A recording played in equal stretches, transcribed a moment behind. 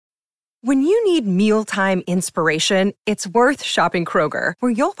When you need mealtime inspiration, it's worth shopping Kroger,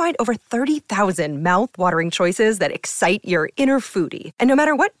 where you'll find over 30,000 mouth-watering choices that excite your inner foodie. And no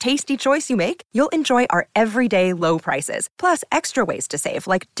matter what tasty choice you make, you'll enjoy our everyday low prices, plus extra ways to save,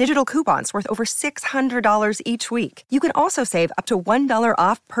 like digital coupons worth over $600 each week. You can also save up to $1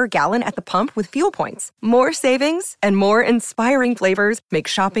 off per gallon at the pump with fuel points. More savings and more inspiring flavors make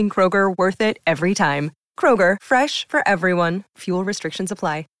shopping Kroger worth it every time. Kroger, fresh for everyone. Fuel restrictions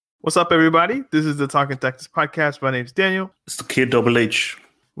apply. What's up, everybody? This is the Talking Tactics podcast. My name is Daniel. It's the Kid Double H.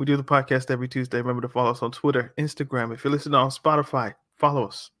 We do the podcast every Tuesday. Remember to follow us on Twitter, Instagram. If you're listening on Spotify, follow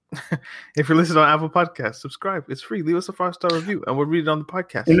us. If you're listening on Apple Podcasts, subscribe. It's free. Leave us a 5-star review, and we'll read it on the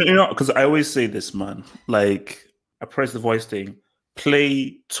podcast. You know, because I always say this, man. Like, I press the voice thing.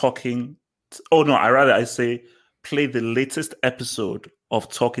 Play talking. Oh, no, I say play the latest episode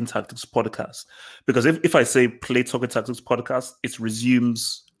of Talking Tactics podcast. Because if I say play Talking Tactics podcast, it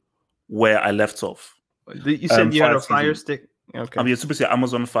resumes where I left off. You said you had a Fire Stick? Okay. I'm supposed to say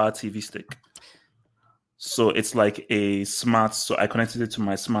Amazon Fire TV Stick. So it's like so I connected it to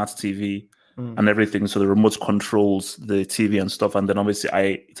my smart TV and everything. So the remote controls the TV and stuff. And then obviously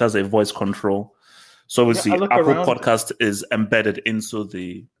it has a voice control. So obviously Apple Podcast is embedded into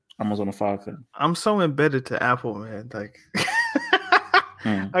the Amazon Fire thing. I'm so embedded to Apple, man. Like,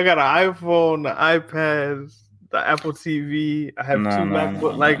 I got an iPhone, the iPad, the Apple TV. I have two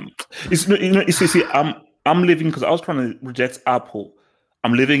MacBooks. See, I'm living, because I was trying to reject Apple.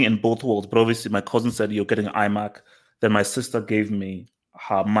 I'm living in both worlds, but obviously my cousin said you're getting an iMac. Then my sister gave me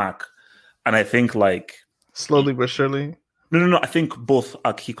her Mac, and I think like slowly but surely. No. I think both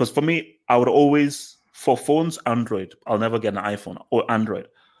are key, because for me, I would always, for phones, Android. I'll never get an iPhone or Android.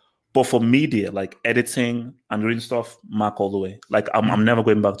 But for media, like editing and doing stuff, Mac all the way. Like I'm never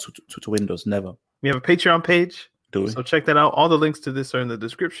going back to Windows. Never. We have a Patreon page. Do we? So check that out. All the links to this are in the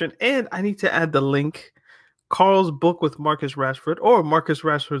description. And I need to add the link. Carl's book with Marcus Rashford, or Marcus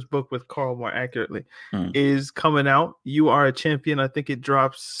Rashford's book with Carl, more accurately, is coming out. You Are a Champion. I think it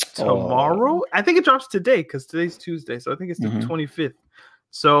drops tomorrow. I think it drops today, because today's Tuesday. So I think it's the 25th.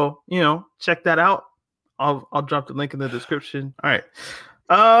 So, check that out. I'll drop the link in the description. All right.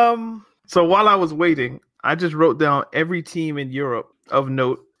 So while I was waiting, I just wrote down every team in Europe of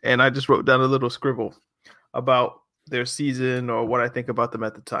note, and I just wrote down a little scribble about their season or what I think about them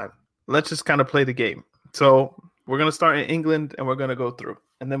at the time. Let's just kind of play the game. So we're going to start in England, and we're going to go through,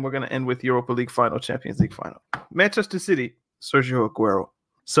 and then we're going to end with Europa League final, Champions League final. Manchester City, Sergio Aguero.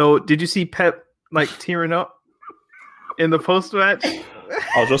 So did you see Pep like tearing up in the post-match?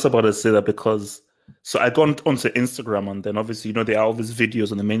 I was just about to say that, because so I go onto Instagram, and then obviously, there are all these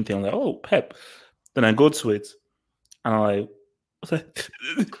videos on the main thing. I'm like, oh, Pep. Then I go to it, and I'm like,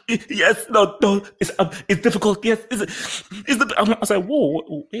 yes, no, it's difficult. Yes, I was like,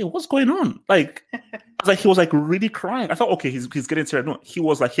 whoa, hey, what's going on? Like, I was like, he was like really crying. I thought, okay, he's getting tired. No, he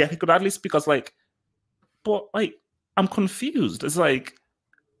was like, yeah, he could hardly speak. I was like, but like, I'm confused. It's like,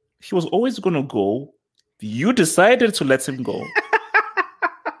 he was always going to go. You decided to let him go.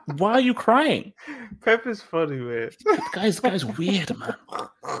 Why are you crying? Pep is funny, man. Guy's weird, man.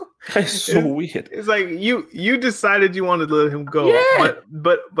 Guy's so weird. It's like you decided you wanted to let him go, yeah.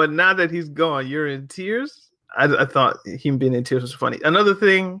 but now that he's gone, you're in tears. I thought him being in tears was funny. Another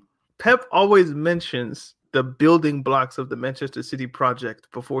thing, Pep always mentions the building blocks of the Manchester City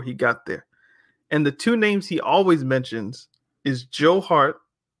project before he got there, and the two names he always mentions is Joe Hart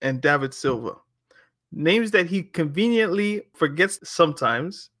and David Silva. Names that he conveniently forgets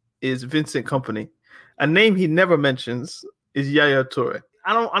sometimes is Vincent Kompany. A name he never mentions is Yaya Toure.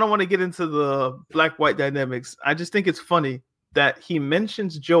 I don't want to get into the black-white dynamics. I just think it's funny that he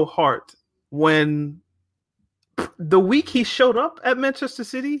mentions Joe Hart when the week he showed up at Manchester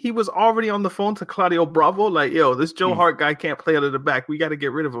City, he was already on the phone to Claudio Bravo, like, yo, this Joe Hart guy can't play out of the back. We got to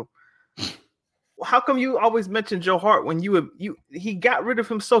get rid of him. How come you always mention Joe Hart when he got rid of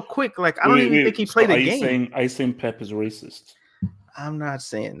him so quick? Like, I don't even think he played a game. Are you saying Pep is racist? I'm not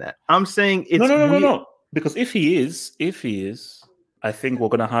saying that. I'm saying it's no. Because if he is, I think we're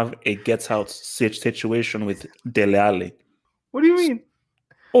gonna have a get out situation with Dele Alli. What do you mean?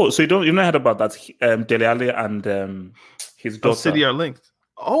 Oh, so you not heard about that? Dele Alli and his daughter. City are linked.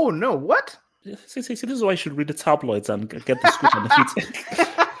 Oh no! What? See, this is why I should read the tabloids and get the scoop on the feet.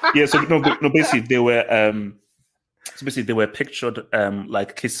 Yeah, so basically they were pictured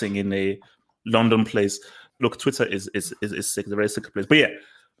like kissing in a London place. Look, Twitter is sick, it's a very sick place. But yeah,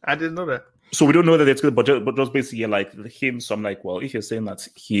 I didn't know that. So we don't know that it's good, but just basically like him. So I'm like, well, if you're saying that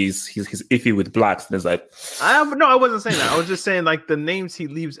he's iffy with blacks, then it's like, I wasn't saying that. I was just saying like the names he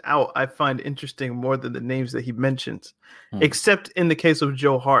leaves out, I find interesting more than the names that he mentions, except in the case of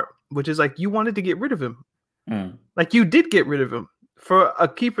Joe Hart. which is like you wanted to get rid of him. Mm. Like you did get rid of him for a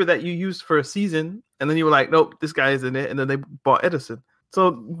keeper that you used for a season, and then you were like, nope, this guy isn't it. And then they bought Edison.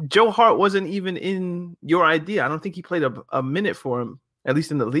 So Joe Hart wasn't even in your idea. I don't think he played a minute for him, at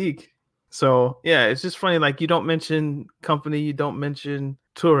least in the league. So yeah, it's just funny. Like you don't mention Company, you don't mention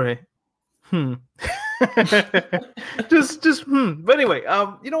Toure. just. But anyway,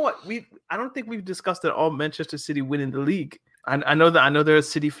 you know what? I don't think we've discussed at all Manchester City winning the league. I know there are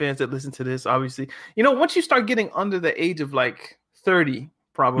City fans that listen to this. Obviously, you know, once you start getting under the age of like 30,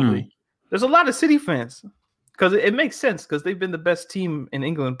 probably there's a lot of City fans because it makes sense because they've been the best team in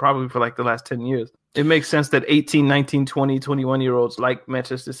England probably for like the last 10 years. It makes sense that 18, 19, 20, 21-year-olds like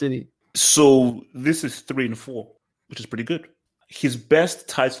Manchester City. So this is 3-4, which is pretty good. His best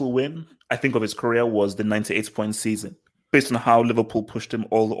title win, I think, of his career was the 98-point season, based on how Liverpool pushed him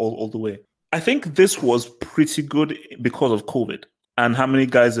all the way. I think this was pretty good because of COVID and how many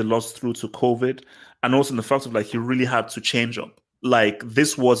guys they lost through to COVID, and also in the fact of like he really had to change up. Like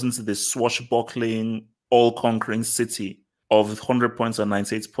this wasn't the swashbuckling, all-conquering City of 100 points or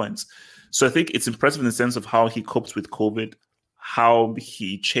 98 points. So I think it's impressive in the sense of how he coped with COVID, how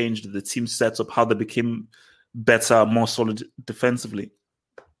he changed the team setup, how they became better, more solid defensively,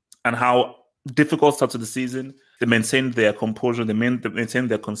 and how difficult start to the season, they maintained their composure, they maintained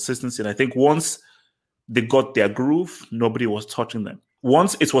their consistency. And I think once they got their groove, nobody was touching them.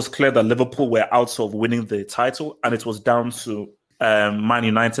 Once it was clear that Liverpool were out of winning the title and it was down to Man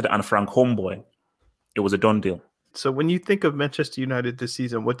United and Frank Homeboy, it was a done deal. So when you think of Manchester United this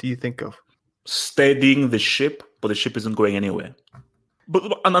season, what do you think of? Steadying the ship, but the ship isn't going anywhere.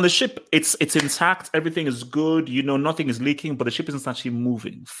 But on the ship, it's intact. Everything is good. You know, nothing is leaking, but the ship isn't actually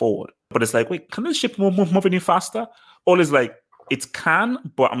moving forward. But it's like, wait, can the ship move any faster? All is like, it can,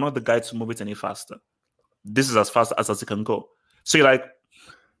 but I'm not the guy to move it any faster. This is as fast as it can go. So you're like,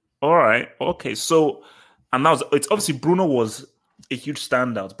 all right, okay. So, and now it's obviously Bruno was a huge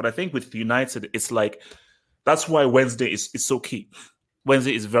standout, but I think with United, it's like, that's why Wednesday is so key.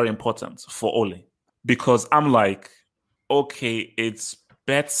 Wednesday is very important for Ole, because I'm like, okay, it's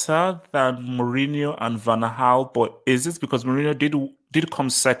better than Mourinho and Van Gaal, but is it because Mourinho did come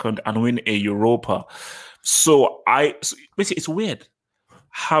second and win a Europa? So basically, it's weird.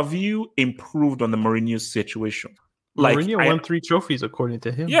 Have you improved on the Mourinho situation? Like, Mourinho won 3 trophies according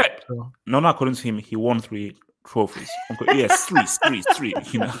to him. Yeah, so. No, not according to him. He won 3 trophies. Yes, three.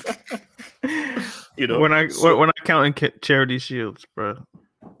 You know, when I count in charity shields, bro.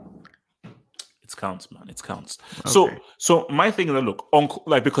 It counts, man. It counts. Okay. So my thing is, look, Uncle,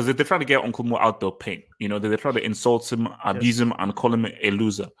 like, because they're trying to get Uncle Mo out their pain. You know, they try to insult him, abuse him, and call him a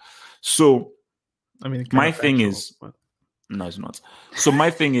loser. So, I mean, my thing is, no, it's not. So my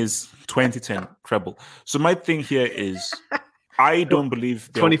thing is 2010 treble. So my thing here is, I don't believe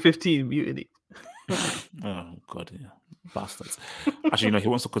 2015 mutiny. Oh God, yeah, bastards. Actually, you know, he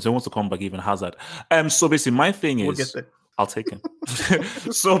wants to come back even Hazard. So basically, my thing is, we'll get there. I'll take him.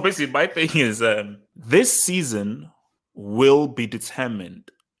 So basically, my thing is, this season will be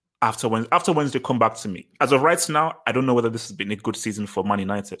determined after Wednesday come back to me. As of right now, I don't know whether this has been a good season for Man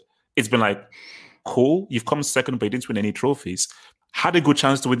United. It's been like, cool, you've come second, but you didn't win any trophies. Had a good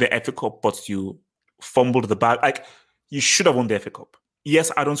chance to win the FA Cup, but you fumbled the bag. Like, you should have won the FA Cup.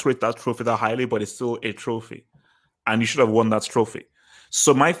 Yes, I don't rate that trophy that highly, but it's still a trophy. And you should have won that trophy.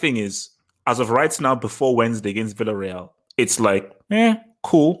 So my thing is, as of right now, before Wednesday against Villarreal, it's like,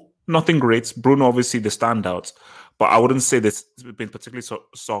 cool, nothing great. Bruno, obviously, the standout. But I wouldn't say this has been particularly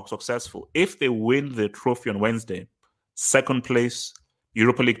so successful. If they win the trophy on Wednesday, second place,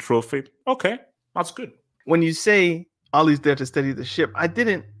 Europa League trophy, okay, that's good. When you say Ollie's there to steady the ship, I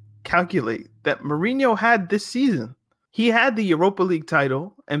didn't calculate that Mourinho had this season. He had the Europa League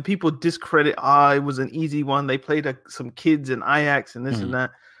title, and people discredit, it was an easy one. They played some kids in Ajax and this and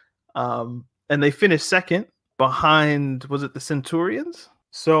that. And they finished second behind, was it the Centurions?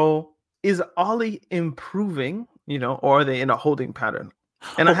 So is Ollie improving, or are they in a holding pattern?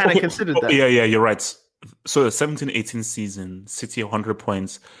 And I hadn't considered that. Yeah, you're right. So the 17-18 season, City 100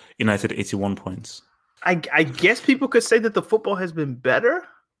 points, United 81 points. I guess people could say that the football has been better,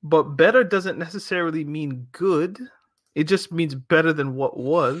 but better doesn't necessarily mean good. It just means better than what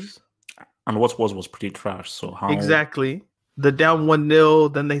was. And what was pretty trash. So how exactly. The down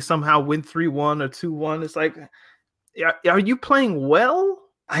 1-0, then they somehow win 3-1 or 2-1. It's like, are you playing well?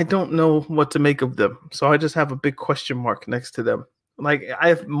 I don't know what to make of them. So I just have a big question mark next to them. Like,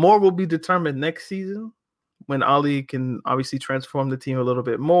 more will be determined next season when Ollie can obviously transform the team a little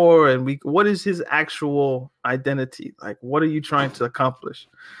bit more. And what is his actual identity? Like, what are you trying to accomplish?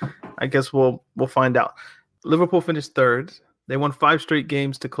 I guess we'll find out. Liverpool finished third. They won 5 straight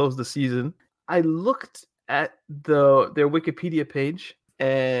games to close the season. I looked at their Wikipedia page,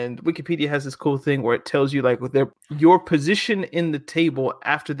 and Wikipedia has this cool thing where it tells you like your position in the table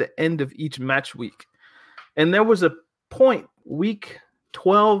after the end of each match week. And there was a point, week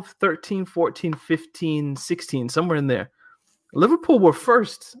 12, 13, 14, 15, 16, somewhere in there. Liverpool were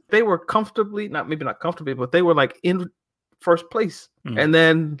first. They were comfortably, maybe not comfortably, but they were like in first place. And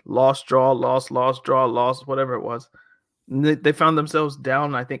then loss, draw, loss, whatever it was. And they found themselves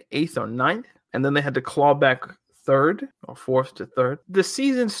down, I think, 8th or 9th. And then they had to claw back 3rd or 4th to 3rd. The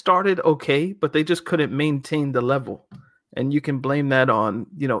season started okay, but they just couldn't maintain the level. And you can blame that on,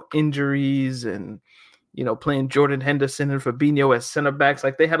 injuries and, playing Jordan Henderson and Fabinho as center backs.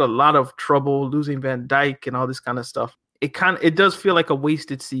 Like they had a lot of trouble losing Van Dijk and all this kind of stuff. It does feel like a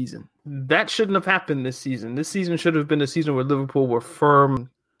wasted season. That shouldn't have happened this season. This season should have been a season where Liverpool were firm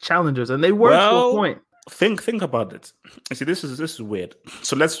challengers, and they were to a point. Think about it. You see, this is weird.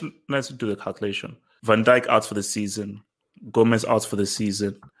 So let's do the calculation. Van Dijk out for the season, Gomez out for the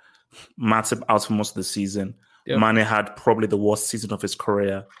season, Matip out for most of the season. Yep. Mane had probably the worst season of his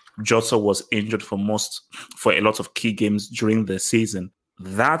career. Jota was injured for a lot of key games during the season.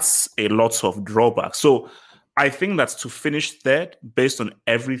 That's a lot of drawback. So I think that to finish third, based on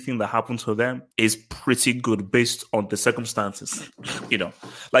everything that happened to them, is pretty good based on the circumstances.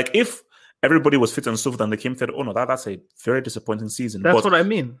 Like if everybody was fit and so forth and they came third, that's a very disappointing season. That's what I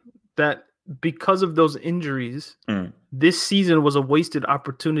mean. That because of those injuries, this season was a wasted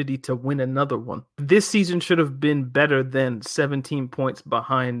opportunity to win another one. This season should have been better than 17 points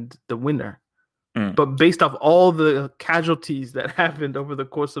behind the winner. But based off all the casualties that happened over the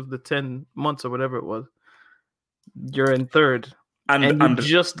course of the 10 months or whatever it was, you're in third. And you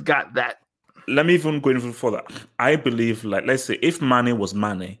just got that. Let me even go even further. I believe, like, let's say if Mane was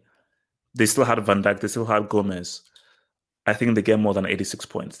Mane, they still had Van Dijk, they still had Gomez. I think they get more than 86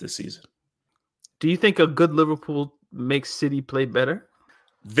 points this season. Do you think a good Liverpool makes City play better?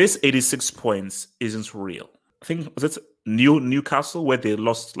 This 86 points isn't real. I think, was it Newcastle where they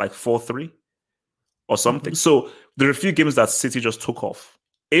lost like 4-3 or something? So there are a few games that City just took off.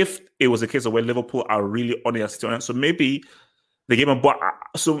 If it was a case of where Liverpool are really on their City, so maybe the game of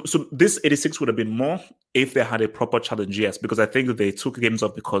so this 86 would have been more if they had a proper challenge, yes, because I think they took games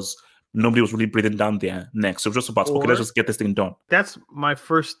off because nobody was really breathing down their neck. So just about, okay, let's just get this thing done. That's my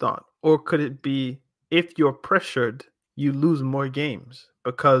first thought. Or could it be if you're pressured, you lose more games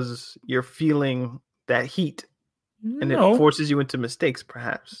because you're feeling that heat and it forces you into mistakes,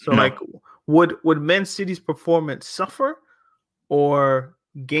 perhaps. So like, would Man City's performance suffer or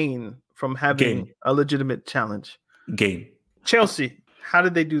gain from having a legitimate challenge? Gain. Chelsea, how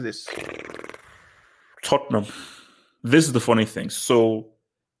did they do this? Tottenham. This is the funny thing. So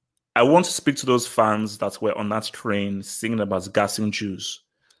I want to speak to those fans that were on that train singing about gassing Jews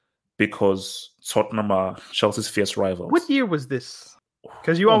because Tottenham are Chelsea's fierce rivals. What year was this?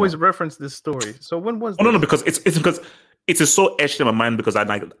 Because you always reference this story. So when was this? No, because it's because it is so etched in my mind because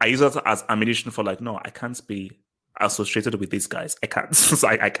I use it as ammunition for like, no, I can't be associated with these guys. I can't. So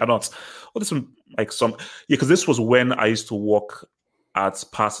I cannot. Because this was when I used to walk at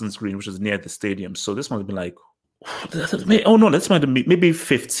Parsons Green, which is near the stadium. So this must have been like, this might have been maybe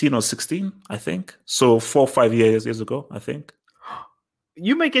 15 or 16, I think. So 4 or 5 years ago, I think.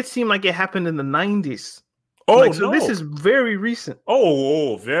 You make it seem like it happened in the 90s. So this is very recent.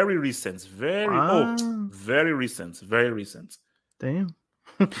 Very recent. Very recent. Damn.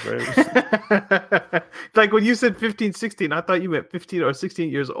 Very recent. Like when you said 15, 16, I thought you meant 15 or 16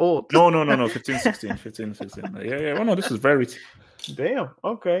 years old. No, 15, 16. Yeah. Oh, no, this is very... Damn.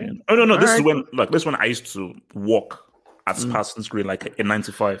 Okay. Yeah. No. This is when I used to walk at Parsons Green, like in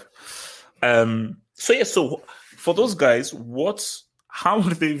 95. So for those guys, how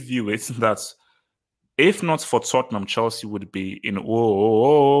would they view it that if not for Tottenham, Chelsea would be in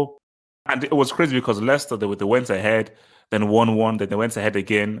and it was crazy because Leicester they went ahead, then 1-1, then they went ahead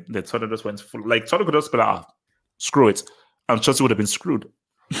again. Then Tottenham just went full, like Tottenham could just be like, screw it, and Chelsea would have been screwed.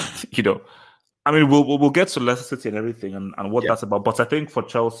 I mean, we'll get to Leicester City and everything and what that's about. But I think for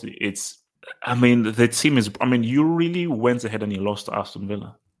Chelsea, the team is, you really went ahead and you lost to Aston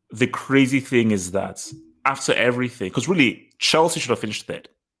Villa. The crazy thing is that after everything, because really, Chelsea should have finished third.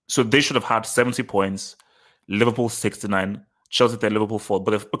 So they should have had 70 points, Liverpool 69, Chelsea 3, Liverpool 4.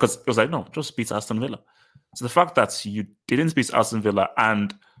 But because it was like, no, just beat Aston Villa. So the fact that you didn't beat Aston Villa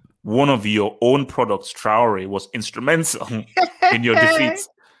and one of your own products, Traore, was instrumental in your defeat.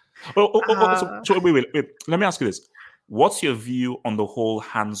 So wait. Let me ask you this. What's your view on the whole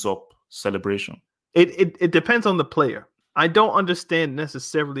hands-up celebration? It depends on the player. I don't understand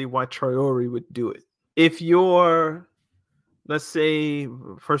necessarily why Traore would do it. If you're... let's say,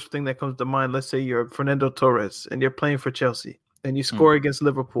 first thing that comes to mind, let's say you're Fernando Torres and you're playing for Chelsea and you score against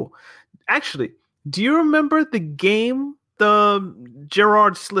Liverpool. Actually, do you remember the game, the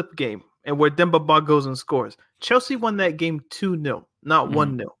Gerrard slip game, and where Demba Ba goes and scores? Chelsea won that game 2-0, not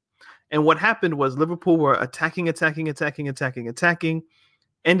 1-0. And what happened was Liverpool were attacking.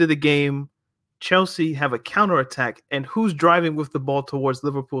 End of the game, Chelsea have a counterattack, and who's driving with the ball towards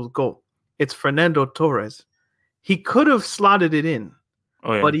Liverpool's goal? It's Fernando Torres. He could have slotted it in,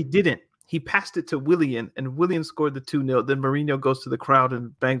 but he didn't. He passed it to Willian, and Willian scored the 2-0. Then Mourinho goes to the crowd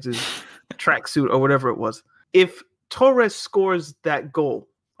and bangs his tracksuit or whatever it was. If Torres scores that goal,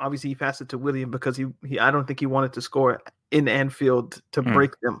 obviously he passed it to Willian because he I don't think he wanted to score in Anfield to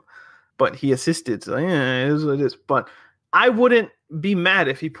break them, but he assisted. So yeah, it is what it is. But I wouldn't be mad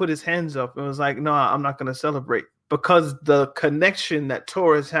if he put his hands up and was like, no, I'm not going to celebrate, because the connection that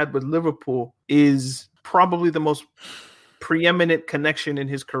Torres had with Liverpool is probably the most preeminent connection in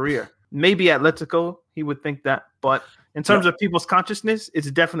his career. Maybe Atletico, he would think that, but in terms of people's consciousness, it's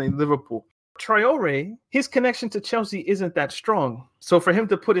definitely Liverpool. Traore, his connection to Chelsea isn't that strong. So for him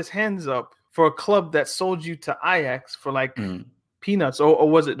to put his hands up for a club that sold you to Ajax for like peanuts, or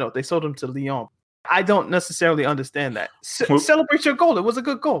was it? No, they sold him to Lyon. I don't necessarily understand that. Celebrate your goal. It was a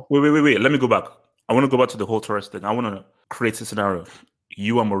good goal. Wait. Let me go back. I want to go back to the whole Torres thing. I want to create a scenario.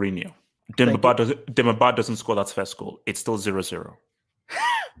 You are Mourinho. Demba Ba doesn't score that first goal. It's still 0-0.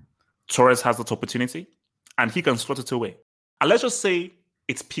 Torres has that opportunity, and he can slot it away. And let's just say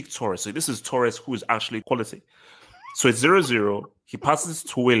it's peak Torres. So this is Torres who is actually quality. So it's 0-0. He passes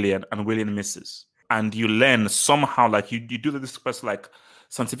to Willian, and Willian misses. And you learn somehow, like you do this special like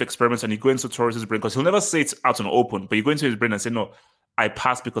scientific experiments, and you go into Torres' brain, because he'll never say it out and open, but you go into his brain and say, no, I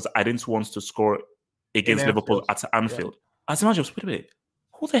passed because I didn't want to score against Liverpool at Anfield. Yeah. As a manager, wait a minute,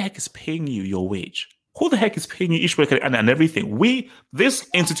 who the heck is paying you your wage? Who the heck is paying you each week and everything? This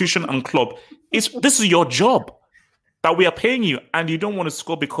institution and club, this is your job that we are paying you, and you don't want to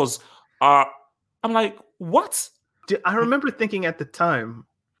score because I'm like, what? I remember thinking at the time,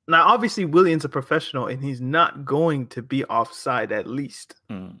 now obviously Willian's a professional and he's not going to be offside at least.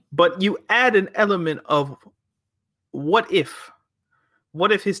 But you add an element of what if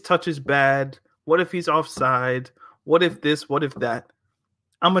his touch is bad? What if he's offside? What if this? What if that?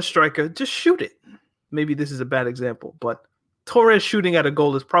 I'm a striker. Just shoot it. Maybe this is a bad example, but Torres shooting at a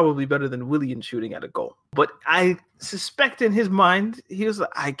goal is probably better than Willian shooting at a goal. But I suspect in his mind, he was like,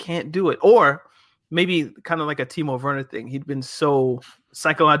 I can't do it. Or maybe kind of like a Timo Werner thing. He'd been so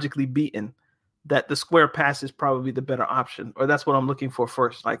psychologically beaten that the square pass is probably the better option. Or that's what I'm looking for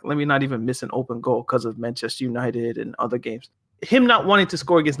first. Like, let me not even miss an open goal because of Manchester United and other games. Him not wanting to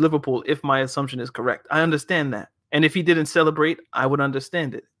score against Liverpool, if my assumption is correct, I understand that. And if he didn't celebrate, I would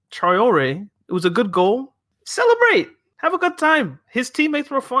understand it. Traore, it was a good goal. Celebrate. Have a good time. His teammates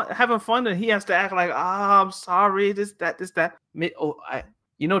were having fun, and he has to act like, I'm sorry, this, that.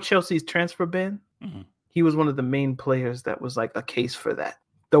 You know Chelsea's transfer ban? Mm-hmm. He was one of the main players that was like a case for that.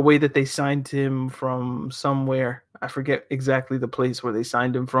 The way that they signed him from somewhere, I forget exactly the place where they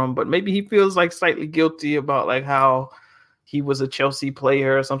signed him from, but maybe he feels like slightly guilty about like how he was a Chelsea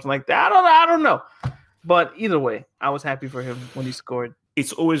player or something like that. I don't know. But either way, I was happy for him when he scored.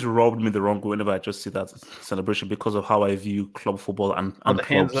 It's always rubbed me the wrong way whenever I just see that celebration because of how I view club football and the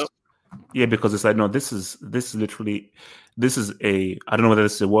hands up. Yeah, because it's like, no, this is a, I don't know whether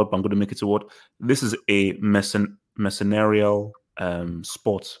this is a word, but I'm going to make it a word. This is a mercenarial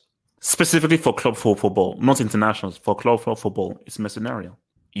sport, specifically for club football, not internationals. For club football, it's mercenarial.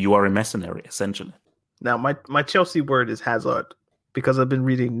 You are a mercenary, essentially. Now, my Chelsea word is Hazard, because I've been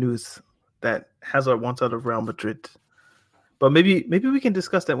reading news that Hazard wants out of Real Madrid. But maybe we can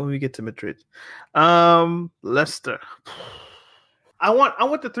discuss that when we get to Madrid. Leicester. I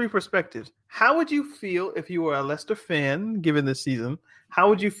want the three perspectives. How would you feel if you were a Leicester fan, given this season? How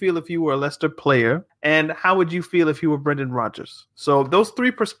would you feel if you were a Leicester player? And how would you feel if you were Brendan Rodgers? So those three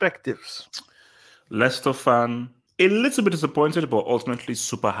perspectives. Leicester fan, a little bit disappointed, but ultimately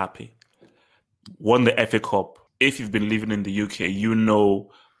super happy. Won the FA Cup. If you've been living in the UK, you know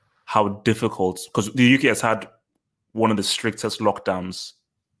how difficult, because the UK has had one of the strictest lockdowns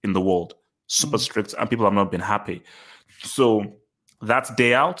in the world, super strict, and people have not been happy. So that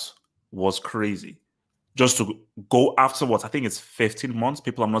day out was crazy. Just to go afterwards, I think it's 15 months,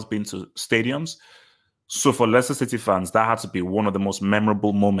 people have not been to stadiums. So for Leicester City fans, that had to be one of the most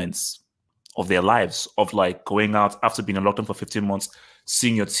memorable moments of their lives, of like going out after being in lockdown for 15 months,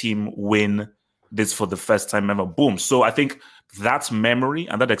 seeing your team win this for the first time ever. Boom. So I think that memory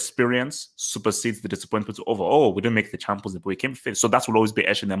and that experience supersedes the disappointment over, we didn't make the Champions League, but we came fifth. So that will always be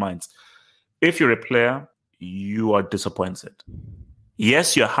etched in their minds. If you're a player, you are disappointed.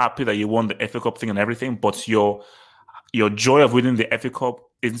 Yes, you're happy that you won the FA Cup thing and everything, but your joy of winning the FA Cup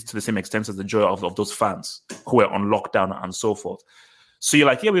isn't to the same extent as the joy of those fans who were on lockdown and so forth. So you're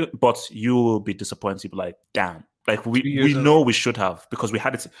like, yeah, but you'll be disappointed. You'll be like, damn. Like, we know we should have, because we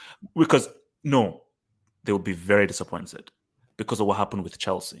had it. Because, no, they will be very disappointed because of what happened with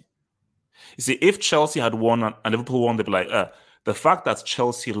Chelsea. You see, if Chelsea had won and Liverpool won, they'd be like, the fact that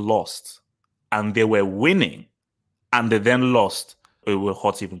Chelsea lost and they were winning and they then lost, it will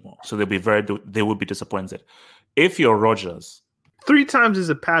hurt even more. So they will be disappointed. If you're Rodgers, 3 times is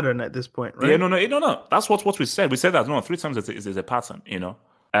a pattern at this point, right? Yeah, no. That's what we said. We said that 3 times is a pattern.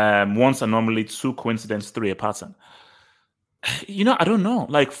 Once anomaly, 2 coincidence, 3 a pattern. I don't know.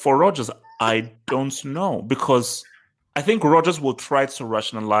 Like, for Rodgers, I don't know, because I think Rodgers will try to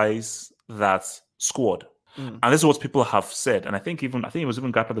rationalize that squad. And this is what people have said. And I think it was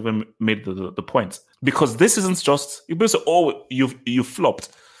even Gapper that even made the point. Because this isn't just, you say, you flopped.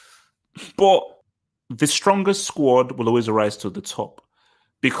 But the strongest squad will always rise to the top.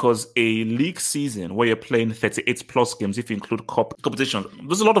 Because a league season where you're playing 38 plus games, if you include cup competition,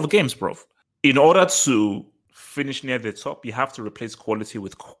 there's a lot of games, bro. In order to finish near the top, you have to replace quality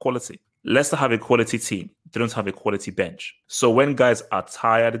with quality. Leicester have a quality team. They don't have a quality bench. So when guys are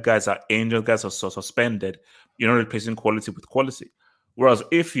tired, guys are injured, guys are suspended, you're not replacing quality with quality. Whereas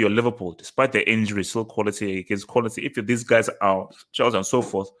if you're Liverpool, despite their injury, still quality against quality. If these guys are Chelsea and so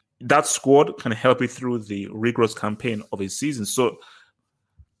forth, that squad can help you through the rigorous campaign of a season. So,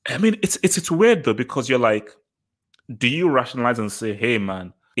 I mean, it's weird though, because you're like, do you rationalize and say, hey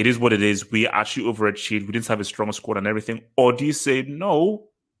man, it is what it is. We actually overachieved. We didn't have a strong squad and everything. Or do you say, no,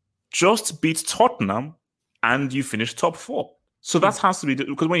 just beat Tottenham and you finish top 4? So that has to be,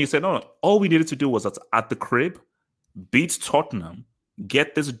 because when you say, no, all we needed to do was at the crib, beat Tottenham,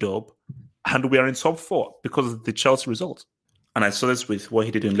 get this dub, and we are in top 4 because of the Chelsea result. And I saw this with what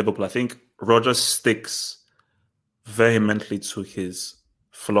he did in Liverpool. I think Rodgers sticks vehemently to his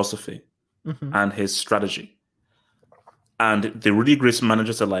philosophy and his strategy. And the really great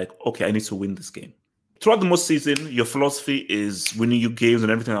managers are like, okay, I need to win this game. Throughout the most season, your philosophy is winning you games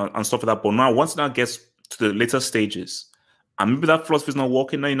and everything and stuff like that. But now, once it now gets to the later stages, and maybe that philosophy is not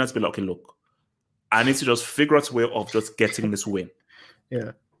working, now you need to be like, okay, look, I need to just figure out a way of just getting this win.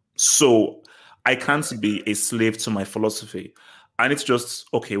 Yeah. So I can't be a slave to my philosophy. I need to just,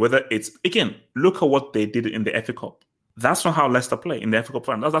 okay, whether it's, again, look at what they did in the FA Cup. That's not how Leicester play in the FA Cup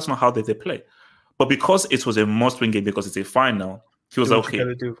final. That's not how they play. But because it was a must-win game, because it's a final, he was like, okay,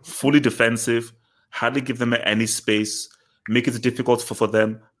 fully defensive, hardly give them any space, make it difficult for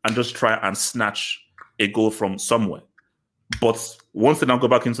them, and just try and snatch a goal from somewhere. But once they now go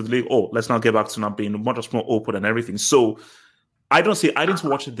back into the league, let's now get back to now being much more open and everything. So I didn't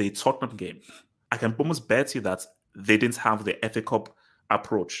watch the Tottenham game. I can almost bet you that they didn't have the FA Cup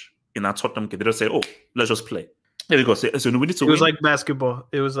approach in our Tottenham game. They just say, let's just play. There we go. So we need to. It was like basketball.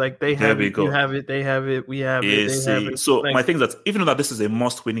 It was like they have it, you have it, they have it, we have it, they have it. So my thing is that even though this is a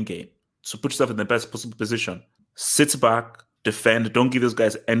must-winning game, so put yourself in the best possible position, sit back, defend, don't give those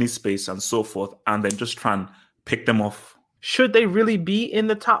guys any space and so forth, and then just try and pick them off. Should they really be in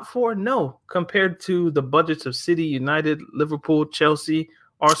the top 4? No, compared to the budgets of City, United, Liverpool, Chelsea,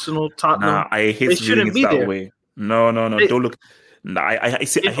 Arsenal, Tottenham. Nah, I hate doing it that way. No. Don't look. I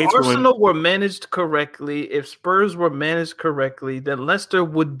hate if Arsenal were managed correctly, if Spurs were managed correctly, then Leicester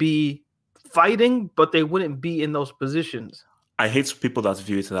would be fighting, but they wouldn't be in those positions. I hate people that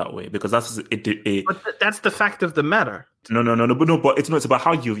view it that way because that's But that's the fact of the matter. No. But it's about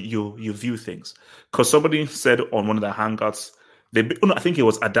how you view things. Because somebody said on one of the hangouts, I think it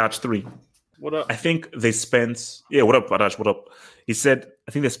was Adaj 3. What up? I think they spent. Yeah, what up, Adaj? What up? He said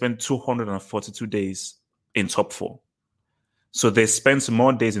I think they spent 242 days in top 4. So they spent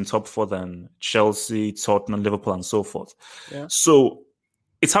more days in top 4 than Chelsea, Tottenham, Liverpool, and so forth. Yeah. So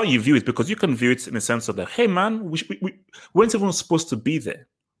it's how you view it, because you can view it in the sense of that, hey man, we weren't even supposed to be there.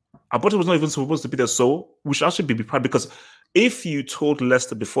 Our body was not even supposed to be there, so we should actually be proud, because if you told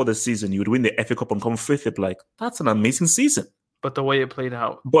Leicester before the season you would win the FA Cup and come 5th, you'd be like, that's an amazing season. But the way it played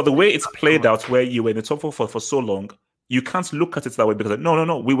out. But the way it's played out, where you were in the top 4 for so long, you can't look at it that way, because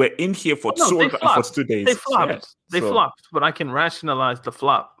no, we were in here for 242 days. They flopped. They flopped, but I can rationalize the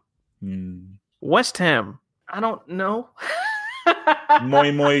flop. West Ham, I don't know.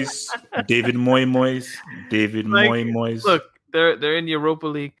 Moyes. Look, they're in the Europa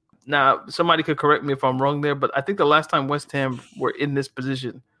League. Now, somebody could correct me if I'm wrong there, but I think the last time West Ham were in this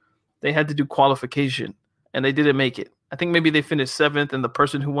position, they had to do qualification, and they didn't make it. I think maybe they finished 7th, and the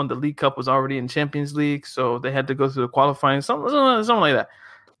person who won the League Cup was already in Champions League, so they had to go through the qualifying, something like that.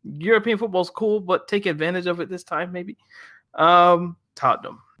 European football's cool, but take advantage of it this time, maybe.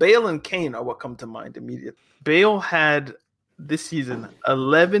 Tottenham. Bale and Kane are what come to mind immediately. Bale had this season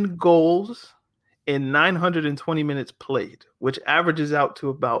 11 goals in 920 minutes played, which averages out to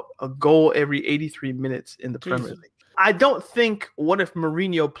about a goal every 83 minutes in the Premier League. I don't think, what if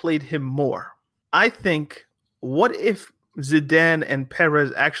Mourinho played him more? I think, what if Zidane and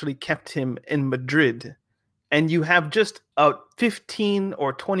Perez actually kept him in Madrid, and you have just a 15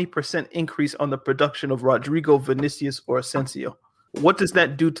 or 20% increase on the production of Rodrigo, Vinicius, or Asensio? What does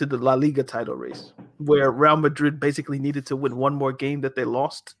that do to the La Liga title race, where Real Madrid basically needed to win one more game that they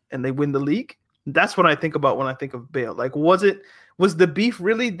lost and they win the league? That's what I think about when I think of Bale. Like, was the beef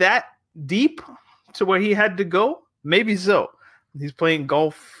really that deep to where he had to go? Maybe so. He's playing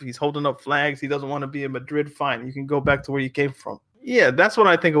golf. He's holding up flags. He doesn't want to be in Madrid. Fine. You can go back to where you came from. Yeah, that's what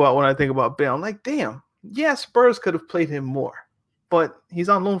I think about when I think about Bale. I'm like, damn. Yeah, Spurs could have played him more, but he's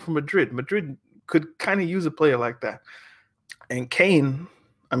on loan from Madrid. Madrid could kind of use a player like that. And Kane,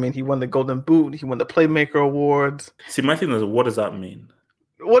 I mean, he won the Golden Boot. He won the Playmaker Award. See, my thing is, what does that mean?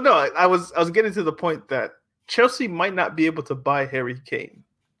 Well, no, I was getting to the point that Chelsea might not be able to buy Harry Kane.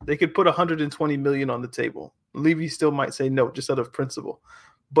 They could put 120 million on the table. Levy still might say no, just out of principle.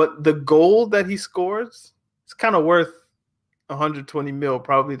 But the goal that he scores, it's kind of worth 120 mil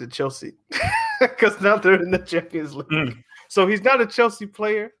probably to Chelsea, because now they're in the Champions League. So he's not a Chelsea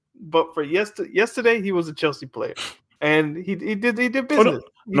player, but for yesterday he was a Chelsea player, and he did business.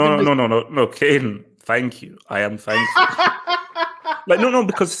 No, Kane. Thank you. I am thankful. Like no,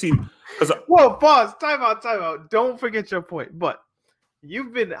 because see, whoa, pause, time out. Don't forget your point, but.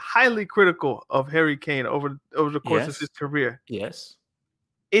 You've been highly critical of Harry Kane over the course of his career. Yes.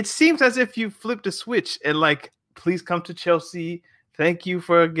 It seems as if you flipped a switch and like, please come to Chelsea. Thank you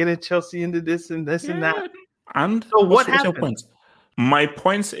for getting Chelsea into this and this and that. And so what happened? My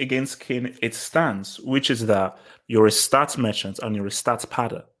points against Kane, it stands, which is that you're a stats merchant and you're a stats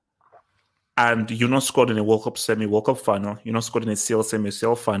padder. And you're not scored in a World Cup semi, World Cup final. You're not scored in a CL semi,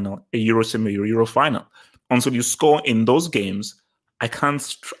 CL final, a Euro semi, Euro final. Until you score in those games, I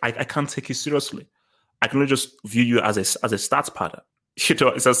can't take you seriously. I can only just view you as a stats padder.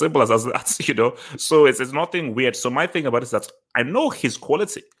 It's as simple as that, So it's nothing weird. So my thing about it is that I know his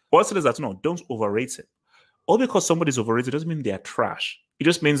quality. What it is that, no, don't overrate it. All because somebody's overrated doesn't mean they're trash. It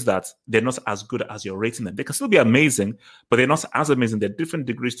just means that they're not as good as you're rating them. They can still be amazing, but they're not as amazing. They're different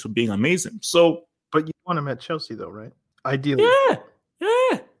degrees to being amazing. So, but you want him at Chelsea though, right? Ideally.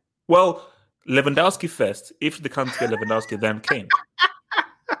 Yeah. Well, Lewandowski first. If they can't get Lewandowski, then Kane.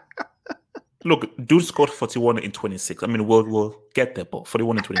 Look, dude scored 41 in 26. I mean, we'll get there, but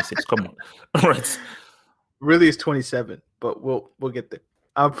 41 in 26. Come on. All right. Really, it's 27, but we'll get there.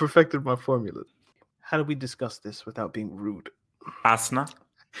 I've perfected my formula. How do we discuss this without being rude? Arsenal.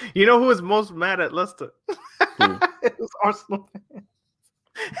 You know who was most mad at Leicester? Who? It was Arsenal.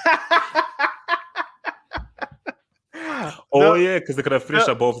 Yeah, because they could have finished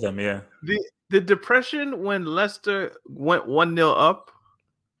above them, yeah. The depression when Leicester went 1-0 up,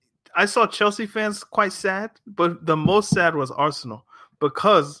 I saw Chelsea fans quite sad, but the most sad was Arsenal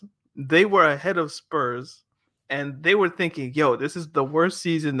because they were ahead of Spurs and they were thinking, yo, this is the worst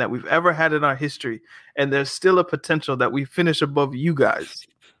season that we've ever had in our history, and there's still a potential that we finish above you guys.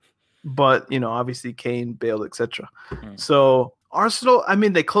 But, obviously Kane, Bale, etc. So Arsenal, I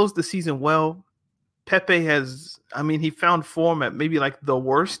mean, they closed the season well. Pepe he found form at maybe like the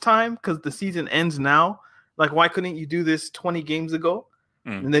worst time because the season ends now. Like, why couldn't you do this 20 games ago?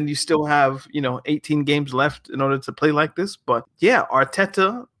 And then you still have, 18 games left in order to play like this. But yeah,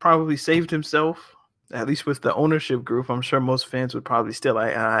 Arteta probably saved himself, at least with the ownership group. I'm sure most fans would probably still,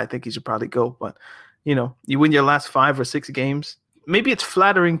 I think he should probably go. But, you win your last 5 or 6 games. Maybe it's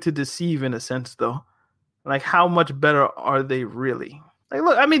flattering to deceive in a sense, though. Like, how much better are they really? Like,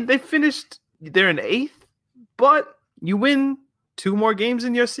 look, I mean, they're in 8th, but you win 2 more games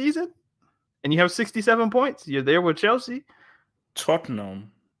in your season and you have 67 points. You're there with Chelsea.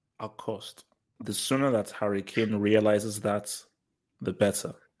 Tottenham are cost. The sooner that Harry Kane realizes that, the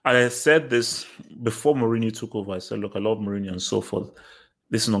better. I said this before Mourinho took over. I said, look, I love Mourinho and so forth.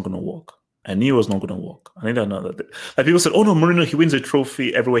 This is not going to work. I knew it was not going to work. I didn't know that. Like, people said, oh no, Mourinho, he wins a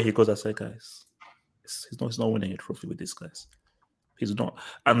trophy everywhere he goes. I said, guys, he's not winning a trophy with these guys. He's not.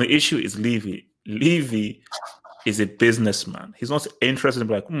 And the issue is Levy. Levy is a businessman. He's not interested in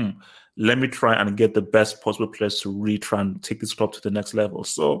like, let me try and get the best possible players to really try and take this club to the next level.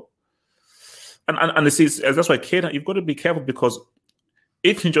 So, and that's why Kane, you've got to be careful, because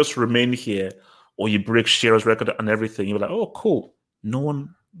if you just remain here or you break Shearer's record and everything, you're like, oh, cool. No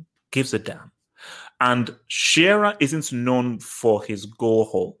one gives a damn. And Shearer isn't known for his goal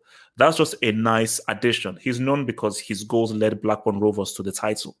haul. That's just a nice addition. He's known because his goals led Blackburn Rovers to the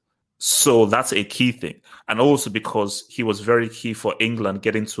title. So that's a key thing. And also because he was very key for England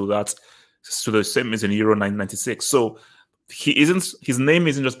getting to the semis in Euro 1996. So his name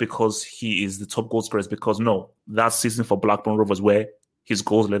isn't just because he is the top goal scorer, it's because that season for Blackburn Rovers where his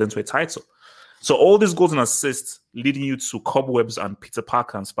goals led into a title. So all these goals and assists leading you to cobwebs and Peter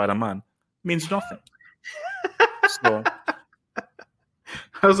Parker and Spider-Man means nothing. So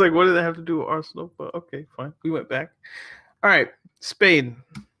I was like, what did that have to do with Arsenal? But okay, fine. We went back. All right, Spain.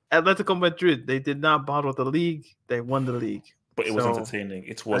 Atletico Madrid. They did not bottle the league. They won the league. But it was entertaining.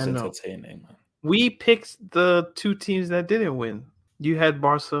 It was entertaining, man. We picked the two teams that didn't win. You had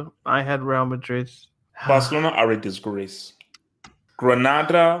Barca. I had Real Madrid. Barcelona are a disgrace.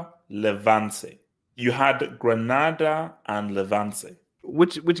 Granada, Levante. You had Granada and Levante.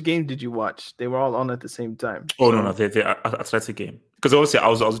 Which game did you watch? They were all on at the same time. Oh, no, the Athletic game. Because obviously I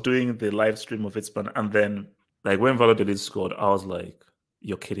was doing the live stream of it, and then like when Valladolid scored, I was like,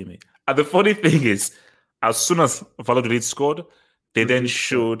 you're kidding me. And the funny thing is, as soon as Valladolid scored, they then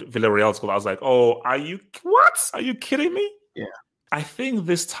showed Villarreal score. I was like, oh, are you kidding me? Yeah. I think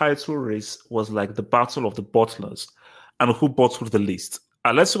this title race was like the battle of the bottlers and who bottled the least.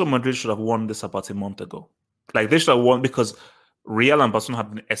 Atletico Madrid should have won this about a month ago. Like they should have won because Real and Barcelona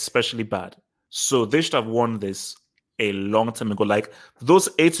have been especially bad. So they should have won this a long time ago. Like those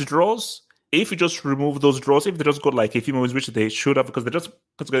 8 draws, if you just remove those draws, if they just got like a few moments, which they should have, because they just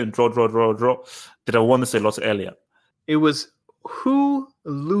going draw, they'd have won this a lot earlier. It was who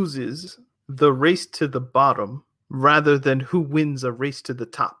loses the race to the bottom rather than who wins a race to the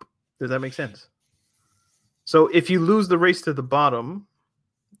top. Does that make sense? So if you lose the race to the bottom,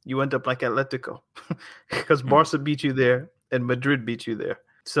 you end up like Atletico because Barca beat you there and Madrid beat you there.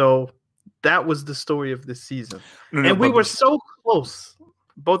 So that was the story of this season. And we were so close.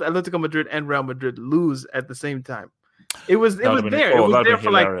 Both Atletico Madrid and Real Madrid lose at the same time. It was there. It was there for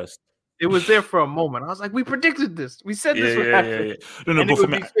hilarious. It was there for a moment. I was like, we predicted this. We said this would happen. Yeah. No, but for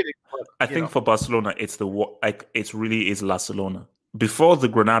me, I think for Barcelona, it really is Barcelona. Before the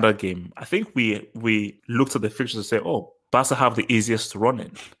Granada game, I think we looked at the fixtures and say, oh, Barca have the easiest run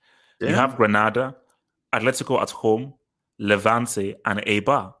in. Yeah. You have Granada, Atletico at home, Levante, and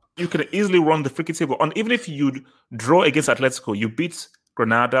Eibar. You can easily run the freaking table. And even if you draw against Atletico, you beat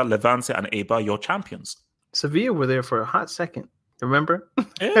Granada, Levante, and Eibar, you're champions. Sevilla were there for a hot second. Remember?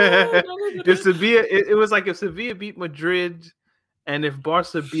 Yeah, if Sevilla, it was like if Sevilla beat Madrid and if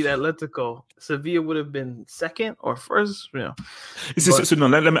Barca beat Atletico, Sevilla would have been second or first. So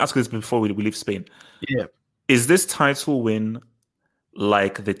let me ask you this before we leave Spain. Yeah. Is this title win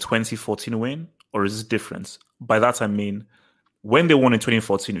like the 2014 win, or is it different? By that I mean, when they won in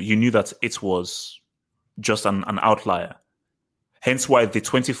 2014, you knew that it was just an outlier. Hence why the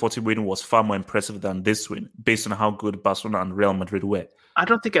 2014 win was far more impressive than this win, based on how good Barcelona and Real Madrid were. I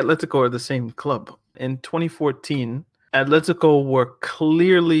don't think Atletico are the same club. In 2014, Atletico were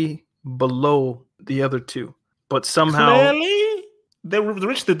clearly below the other two. But somehow... Clearly? They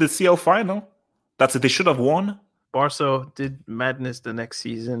reached the CL final. That's it. They should have won. Barca did madness the next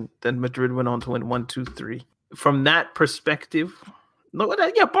season. Then Madrid went on to win 1, 2, 3. From that perspective...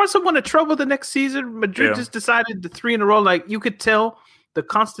 Barca won a treble the next season. Madrid just decided the 3 in a row. Like, you could tell the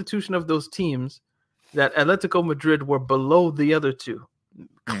constitution of those teams that Atletico Madrid were below the other two.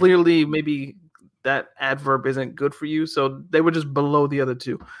 Clearly, maybe that adverb isn't good for you. So they were just below the other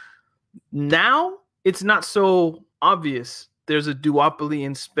two. Now, it's not so obvious. There's a duopoly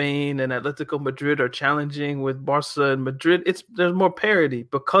in Spain, and Atletico Madrid are challenging with Barca and Madrid. There's more parity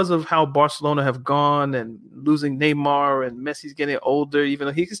because of how Barcelona have gone and losing Neymar, and Messi's getting older, even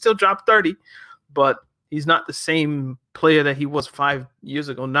though he can still drop 30, but he's not the same player that he was 5 years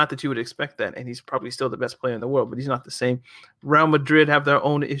ago. Not that you would expect that, and he's probably still the best player in the world, but he's not the same. Real Madrid have their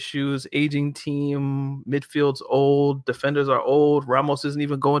own issues, aging team, midfield's old, defenders are old, Ramos isn't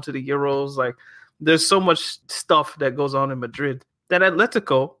even going to the Euros, like. There's so much stuff that goes on in Madrid that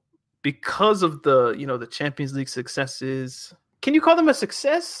Atletico, because of the Champions League successes, can you call them a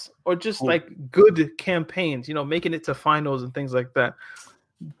success or just like good campaigns, making it to finals and things like that?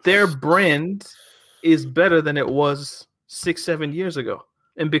 Their brand is better than it was 6-7 years ago.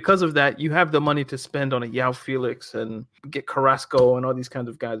 And because of that, you have the money to spend on a João Felix and get Carrasco and all these kinds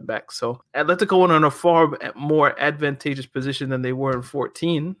of guys back. So Atletico went on a far more advantageous position than they were in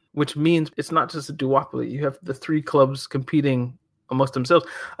 14, which means it's not just a duopoly. You have the 3 clubs competing amongst themselves.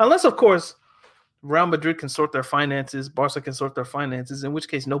 Unless, of course, Real Madrid can sort their finances, Barca can sort their finances, in which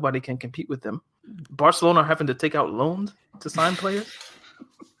case nobody can compete with them. Barcelona are having to take out loans to sign players.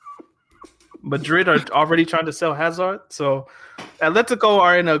 Madrid are already trying to sell Hazard, so Atletico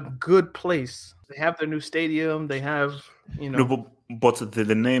are in a good place. They have their new stadium. They have, No, but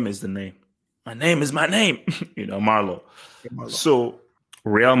the name is the name. My name is my name. Marlo. So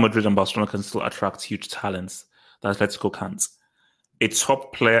Real Madrid and Barcelona can still attract huge talents that Atletico can't. A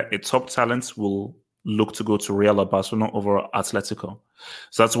top talent will look to go to Real or Barcelona over Atletico.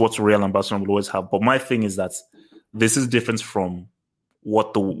 So that's what Real and Barcelona will always have. But my thing is that this is different from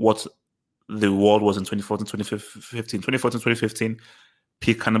what the world was in 2014, 2015. 2014, 2015,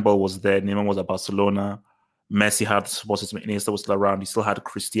 peak Cannibal was there. Neymar was at Barcelona. Messi had support system. Iniesta was still around. He still had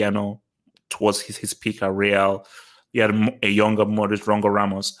Cristiano towards his peak at Real. He had a younger Modric, younger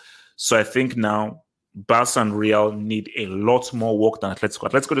Ramos. So I think now Barca and Real need a lot more work than Atletico.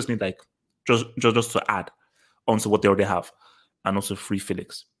 Atletico just need just to add onto what they already have, and also free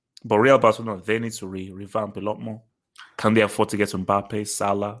Felix. But Real Barcelona, they need to revamp a lot more. Can they afford to get Mbappe,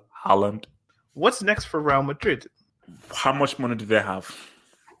 Salah, Haaland? What's next for Real Madrid? How much money do they have?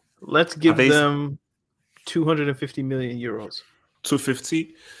 Let's give them 250 million euros.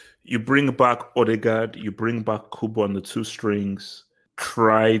 250? You bring back Odegaard, you bring back Kubo on the two strings,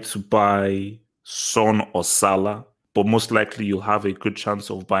 try to buy Son or Salah, but most likely you'll have a good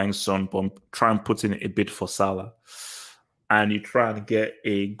chance of buying Son, but try and put in a bid for Salah. And you try and get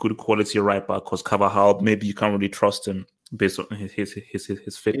a good quality right back, because Carvajal, maybe you can't really trust him based on his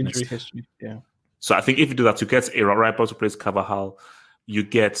fitness. Injury history, yeah. So I think if you do that, you get a right back to replace Carvajal, you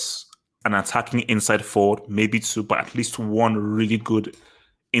get an attacking inside forward, maybe two, but at least one really good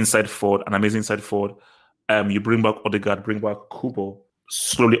inside forward, an amazing inside forward. You bring back Odegaard, bring back Kubo,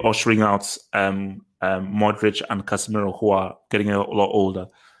 slowly ushering out Modric and Casemiro, who are getting a lot older.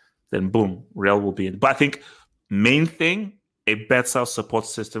 Then boom, Real will be in. But I think main thing, a better support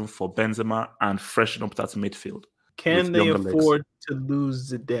system for Benzema and freshen up that midfield. Can they afford to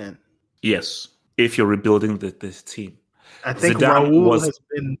lose Zidane? Yes, if you're rebuilding this team. I think Raul has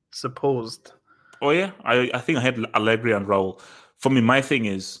been supposed. Oh yeah, I think I had Allegri and Raul. For me, my thing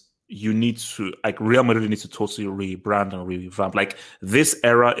is you need to, Real Madrid needs to totally rebrand and revamp. This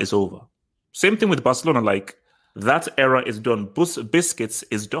era is over. Same thing with Barcelona. That era is done. Biscuits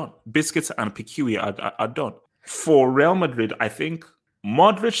is done. Biscuits and Piqui are done. For Real Madrid, I think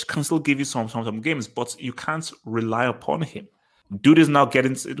Modric can still give you some games, but you can't rely upon him. Dude is now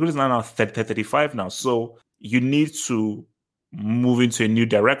 35 now, so you need to move into a new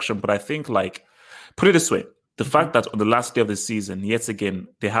direction. But I think, put it this way, the fact that on the last day of the season, yet again,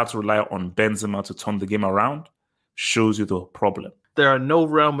 they had to rely on Benzema to turn the game around shows you the problem. There are no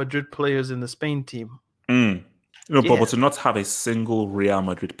Real Madrid players in the Spain team. But to not have a single Real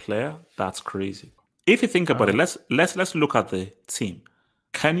Madrid player, that's crazy. If you think about it, let's look at the team.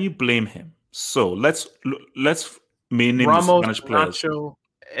 Can you blame him? So let's name Ramos, the Spanish players. Nacho,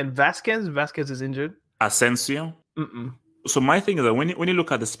 and Vasquez. Vasquez is injured. Asensio. So my thing is that when you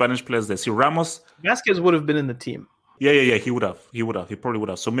look at the Spanish players there, see Ramos. Vasquez would have been in the team. Yeah. He would have. He probably would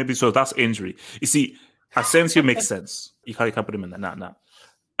have. So that's injury. You see, Asensio makes sense. You can't put him in there. Nah.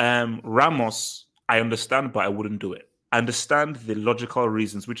 Ramos, I understand, but I wouldn't do it. I understand the logical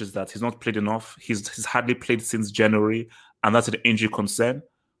reasons, which is that he's not played enough. He's hardly played since January, and that's an injury concern.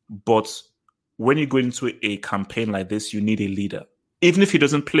 But when you go into a campaign like this, you need a leader. Even if he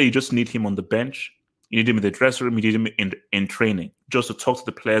doesn't play, you just need him on the bench. You need him in the dressing room. You need him in training, just to talk to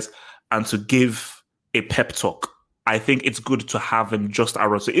the players and to give a pep talk. I think it's good to have him just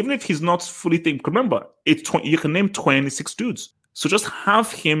around. So even if he's not fully think, remember, you can name 26 dudes. So just have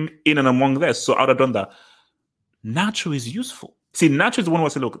him in and among there. So I would have done that. Nacho is useful. See, Nacho is the one who I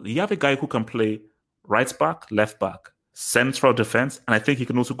say, look, you have a guy who can play right back, left back, central defense, and I think he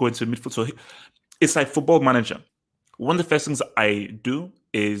can also go into midfield. So it's like Football Manager. One of the first things I do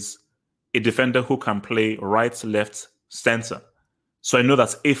is a defender who can play right, left, center. So I know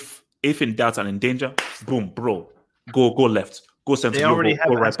that if in doubt and in danger, boom, bro, go left, go center, they already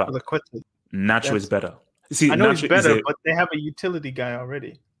go right back. Nacho is better. See, I know he's better, but they have a utility guy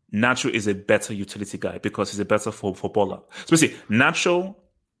already. Nacho is a better utility guy because he's a better footballer. So see, Nacho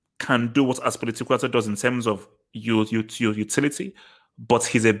can do what Azpilicueta does in terms of your utility, but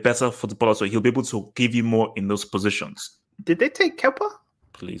he's a better footballer, so he'll be able to give you more in those positions. Did they take Kepa?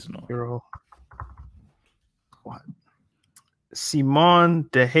 Please no. Hero. What? Simon,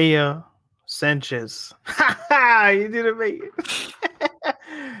 De Gea, Sanchez. You didn't make it.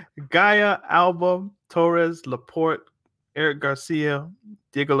 Gaia, Alba, Torres, Laporte, Eric Garcia,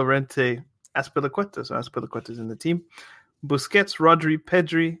 Diego Llorente, Azpilicueta. So Azpilicueta's in the team. Busquets, Rodri,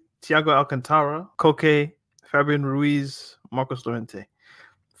 Pedri, Thiago Alcantara, Koke, Fabian Ruiz, Marcos Llorente.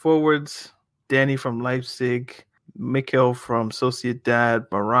 Forwards, Danny from Leipzig, Mikel from Sociedad,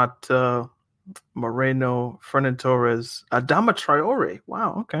 Morata, Moreno, Fernan Torres, Adama Traore.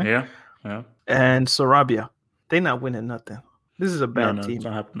 Wow, okay. Yeah. And Sarabia. They not winning nothing. This is a bad No, team. it's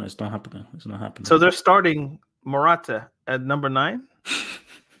not happening. It's not happening. It's not happening. So they're starting Morata at number 9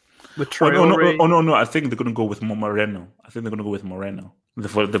 with Traore. No. I think they're going to go with Moreno. The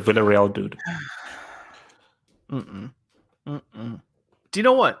Villarreal dude. Do you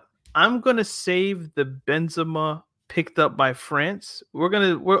know what? I'm gonna save the Benzema picked up by France.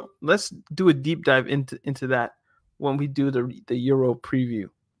 Let's do a deep dive into that when we do the Euro preview.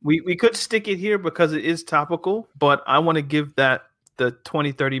 We could stick it here because it is topical, but I want to give that the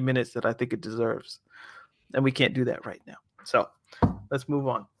 20-30 minutes that I think it deserves. And we can't do that right now. So let's move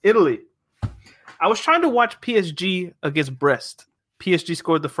on. Italy. I was trying to watch PSG against Brest. PSG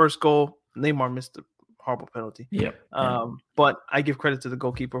scored the first goal. Neymar missed a horrible penalty. Yeah. But I give credit to the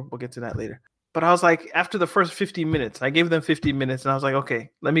goalkeeper. We'll get to that later. But I was like, after the first 15 minutes, I gave them 15 minutes, and I was like, okay,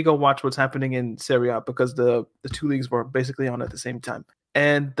 let me go watch what's happening in Serie A because the two leagues were basically on at the same time.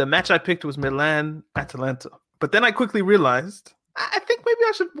 And the match I picked was Milan-Atalanta. But then I quickly realized, I think maybe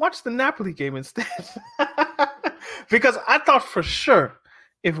I should watch the Napoli game instead. Because I thought for sure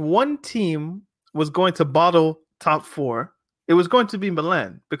if one team was going to bottle top 4, it was going to be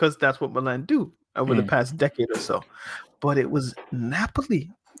Milan because that's what Milan do over the past decade or so. But it was Napoli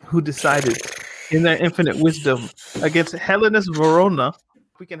who decided in their infinite wisdom against Hellas Verona.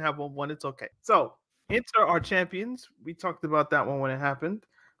 We can have 1-1. It's okay. So Inter are champions. We talked about that one when it happened.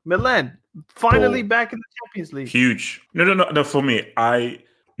 Milan finally back in the Champions League. Huge. No. For me,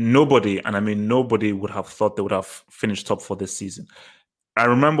 nobody would have thought they would have finished top 4 this season. I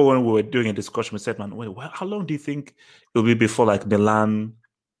remember when we were doing a discussion, we said, man, wait, how long do you think it'll be before like Milan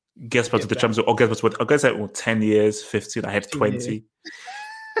gets back to the Champions League? Or gets back to, I guess like 10 years, 15, I had 20.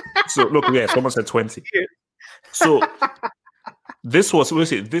 So look, someone said 20. So this was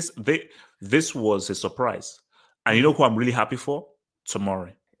a surprise. And you know who I'm really happy for?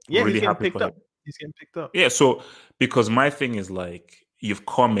 Tomori. Yeah, really he's happy getting picked up. He's getting picked up. Yeah, so because my thing is like, you've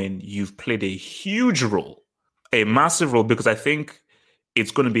come in, you've played a huge role, a massive role, because I think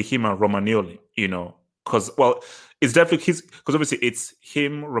it's going to be him and Romagnoli, because it's definitely because obviously it's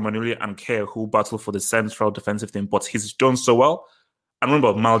him, Romagnoli, and Kerr who battle for the central defensive thing, but he's done so well. And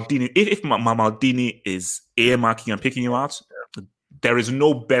remember, Maldini, if Maldini is earmarking and picking you out, there is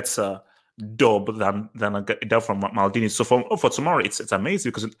no better dub than a dub from Maldini. So for tomorrow, it's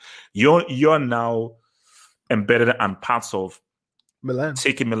amazing because you're now embedded and parts of Milan,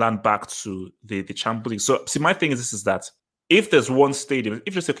 taking Milan back to the Champions League. So see, my thing is that if there's one stadium,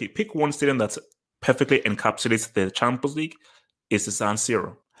 if you say, okay, pick one stadium that perfectly encapsulates the Champions League, it's the San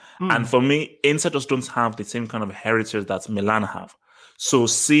Siro. And for me, Inter just don't have the same kind of heritage that Milan have. So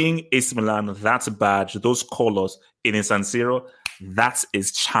seeing AC Milan, that badge, those colors in a San Siro, that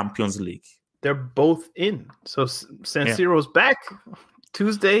is Champions League. They're both in. So San Siro's back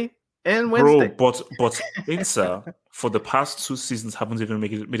Tuesday and Wednesday. Bro, but Inter for the past 2 seasons haven't even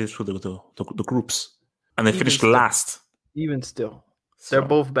made it through the groups, and they finished last. Even still, they're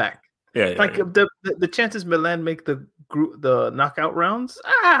both back. The chances Milan make the knockout rounds.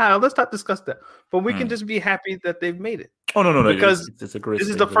 Let's not discuss that. But we can just be happy that they've made it. Oh no! Because it's a great. This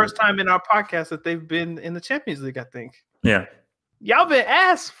is the first time in our podcast that they've been in the Champions League. I think. Yeah. Y'all been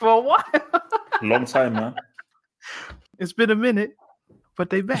asked for a while. Long time, man. It's been a minute, but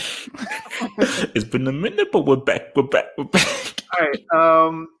they back. It's been a minute, but we're back. We're back. All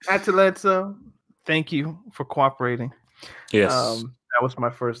right. Atalanta, thank you for cooperating. Yes. That was my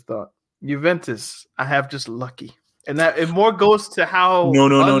first thought. Juventus, I have just lucky. And that it more goes to how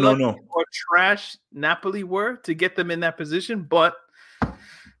no. or trash Napoli were to get them in that position. But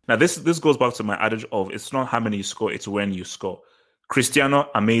now this goes back to my adage of it's not how many you score, it's when you score. Cristiano,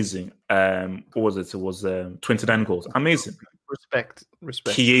 amazing. What was it? It was 29 goals. Amazing. Respect.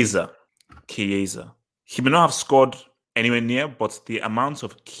 Chiesa. He may not have scored anywhere near, but the amount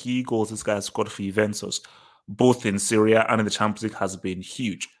of key goals this guy has scored for Juventus, both in Serie A and in the Champions League, has been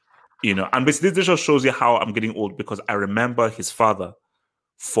huge. And basically this just shows you how I'm getting old, because I remember his father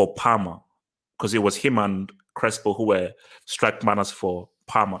for Parma, because it was him and Crespo who were strike manners for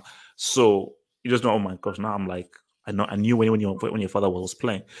Parma. So you just know, oh my gosh, now I'm like, I knew when your father was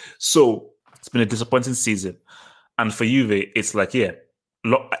playing. So it's been a disappointing season. And for Juve, it's like,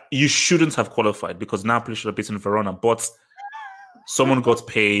 you shouldn't have qualified because Napoli should have beaten Verona, but someone got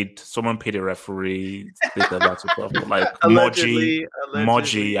paid. Someone paid a referee. Like allegedly.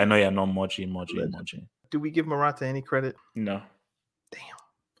 Moji. I know you're not Moji. Do we give Morata any credit? No. Damn.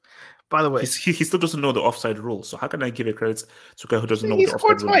 By the way, he still doesn't know the offside rule. So how can I give a credit to a guy who doesn't know the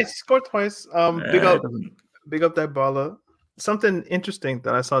offside rule? He scored twice. Big up Dybala. something interesting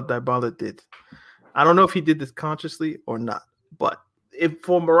that I saw Dybala did. I don't know if he did this consciously or not, but if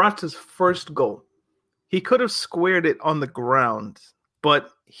for Morata's first goal, he could have squared it on the ground,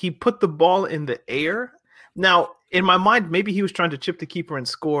 but he put the ball in the air. Now, in my mind, maybe he was trying to chip the keeper and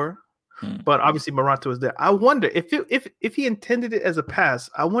score, but obviously Morata was there. I wonder if he intended it as a pass.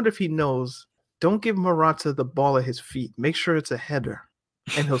 I wonder if he knows. Don't give Morata the ball at his feet. Make sure it's a header,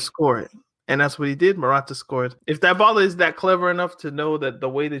 and he'll score it. And that's what he did. Morata scored. If Dybala is that clever enough to know that the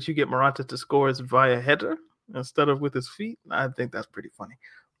way that you get Morata to score is via header instead of with his feet, I think that's pretty funny.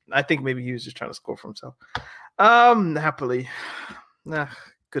 I think maybe he was just trying to score for himself. Napoli.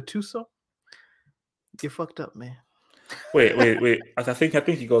 Gattuso, you fucked up, man. Wait. I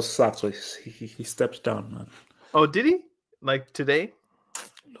think he got sacked, so he stepped down, man. Oh, did he? Like today?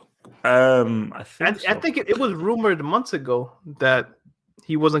 I think it was rumored months ago that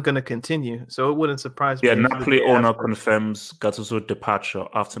he wasn't going to continue, so it wouldn't surprise me. Yeah, Napoli owner confirms Gattuso's departure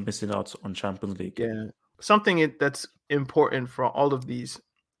after missing out on Champions League. Yeah, something that's important for all of these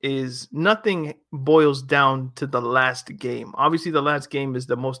is nothing boils down to the last game. Obviously, the last game is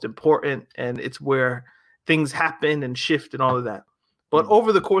the most important, and it's where things happen and shift and all of that. But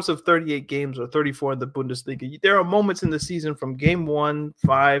over the course of 38 games or 34 in the Bundesliga, there are moments in the season from game 1,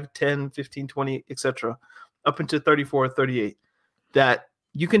 5, 10, 15, 20, etc., up into 34 or 38 that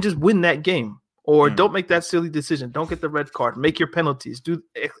you can just win that game. Or don't make that silly decision. Don't get the red card. Make your penalties. Do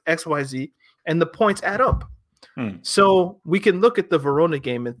X, Y, Z. And the points add up. So we can look at the Verona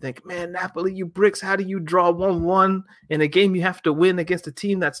game and think, man, Napoli, you bricks, how do you draw 1-1 in a game you have to win against a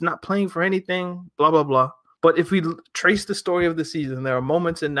team that's not playing for anything, blah, blah, blah. But if we trace the story of the season, there are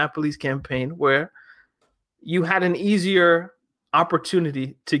moments in Napoli's campaign where you had an easier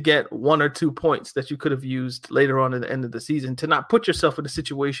opportunity to get 1 or 2 points that you could have used later on at the end of the season to not put yourself in a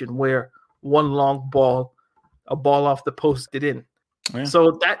situation where one long ball, a ball off the post, get in. Yeah.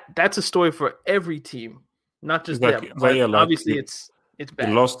 So that's a story for every team. Not just them. But obviously, it's bad.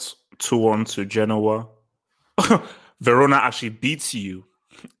 You lost 2-1 to Genoa. Verona actually beats you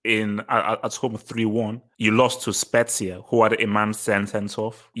at home 3-1. You lost to Spezia, who had a man sent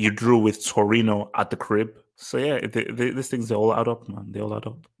off. You drew with Torino at the crib. So yeah, these things, they all add up, man. They all add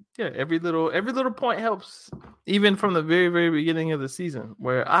up. Yeah, every little point helps. Even from the very, very beginning of the season,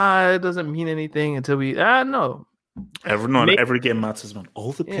 where it doesn't mean anything until we no. Every game matters, man.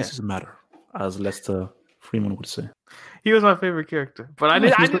 All the pieces matter, as Lester Freeman would say. He was my favorite character, but I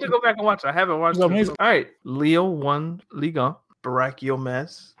need to go back and watch it. I haven't watched it. All right, Leo won Liga. Barak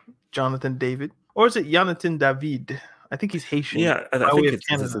Yilmaz, Jonathan David, or is it Jonathan David? I think he's Haitian. Yeah, I think it's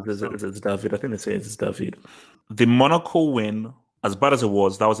David. I think they say it's David. The Monaco win, as bad as it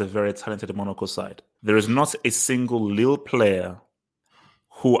was, that was a very talented Monaco side. There is not a single Lille player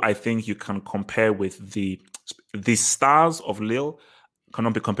who I think you can compare with the stars of Lille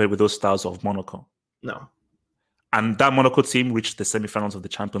cannot be compared with those stars of Monaco. No. And that Monaco team reached the semi-finals of the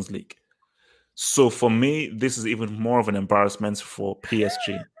Champions League. So for me, this is even more of an embarrassment for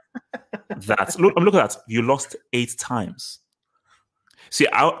PSG. Look at that. You lost 8 times. See,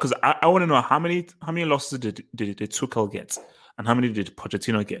 because I want to know how many losses did Tuchel get, and how many did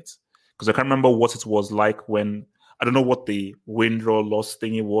Pochettino get? Because I can't remember what it was like when, I don't know what the win draw loss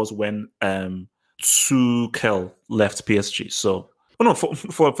thingy was when Tuchel left PSG. So,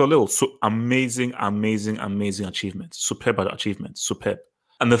 for Lille, so amazing achievement, superb achievement, superb.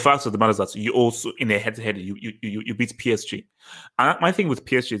 And the fact of the matter is that you also, in a head-to-head, you beat PSG. And my thing with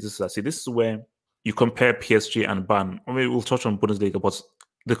PSG is this: this is where you compare PSG and Bayern. I mean, we'll touch on Bundesliga, but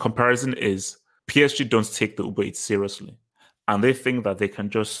the comparison is PSG don't take the Uber Eats seriously. And they think that they can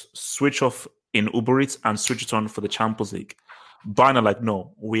just switch off in Uber Eats and switch it on for the Champions League. Bayern are like,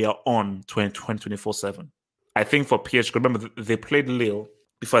 no, we are on 24/7. I think for PSG, remember, they played Lille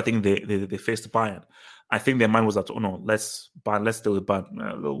before I think they faced Bayern. I think their mind was that, let's deal with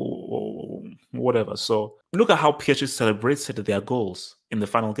Bayern, whatever. So look at how PSG celebrated their goals in the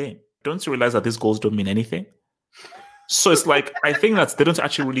final game. Don't you realize that these goals don't mean anything? So it's like, I think that they don't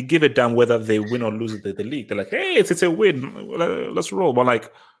actually really give a damn whether they win or lose the league. They're like, hey, it's a win. Let's roll. But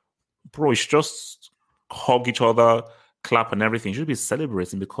like, bro, you should just hug each other, clap and everything. You should be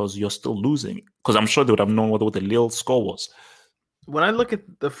celebrating because you're still losing. Because I'm sure they would have known what the Lille score was. When I look at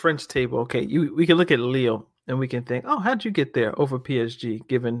the French table, okay, we can look at Lille and we can think, how'd you get there over PSG,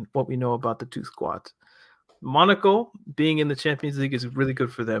 given what we know about the two squads? Monaco being in the Champions League is really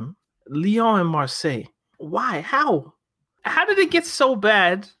good for them. Lyon and Marseille, why? How did it get so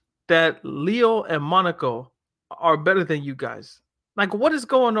bad that Lille and Monaco are better than you guys? Like, what is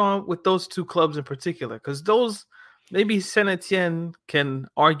going on with those two clubs in particular? Because those maybe Saint Etienne can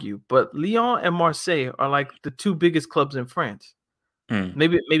argue, but Lyon and Marseille are like the two biggest clubs in France.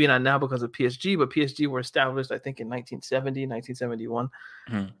 Maybe not now because of PSG, but PSG were established, I think, in 1970, 1971.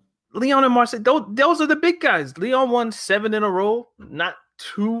 Lyon and Marseille, those are the big guys. Lyon won 7 in a row, not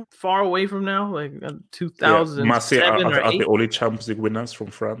too far away from now, like 2007 Marseille or are 8. the only Champions League winners from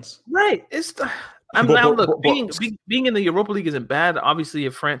France. Right. It's the... being in the Europa League isn't bad. Obviously,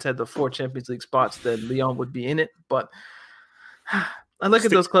 if France had the 4 Champions League spots, then Lyon would be in it. But I look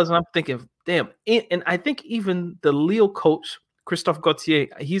at those clubs and I'm thinking, damn. And I think even the Lille coach, Christophe Gauthier,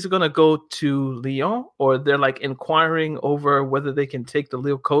 he's going to go to Lyon, or they're like inquiring over whether they can take the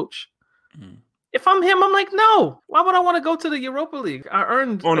Lille coach. If I'm him, I'm like, no. Why would I want to go to the Europa League? I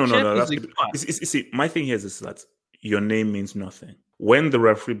earned Champions League spot. See, my thing here is that your name means nothing. When the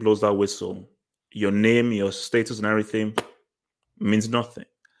referee blows that whistle, your name, your status, and everything means nothing.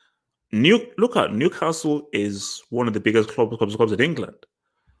 Look at Newcastle is one of the biggest clubs in England.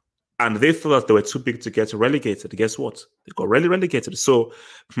 And they thought that they were too big to get relegated. Guess what? They got really relegated. So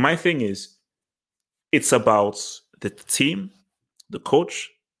my thing is, it's about the team, the coach,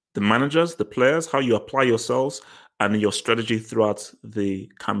 the managers, the players, how you apply yourselves and your strategy throughout the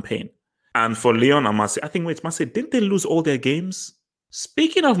campaign. And for Lyon and Marseille, I think, Marseille, didn't they lose all their games?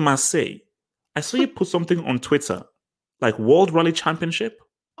 Speaking of Marseille, I saw you put something on Twitter, like World Rally Championship.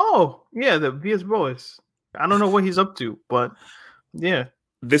 Oh, yeah, the VS Boys. I don't know what he's up to, but yeah.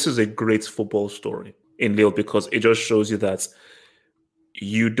 This is a great football story in Lille because it just shows you that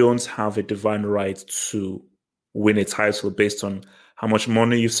you don't have a divine right to win a title based on how much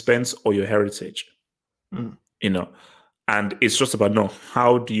money you've spent or your heritage. And it's just about,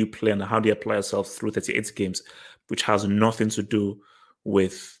 how do you play and how do you apply yourself through 38 games, which has nothing to do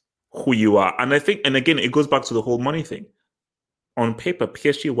with who you are. And I think, and again, it goes back to the whole money thing. On paper,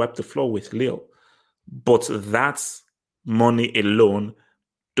 PSG wiped the floor with Lille, but that money alone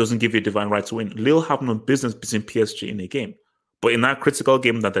doesn't give you a divine right to win. Lille have no business beating PSG in a game, but in that critical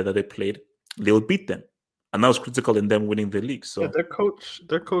game that they played, Lille beat them, and that was critical in them winning the league. So their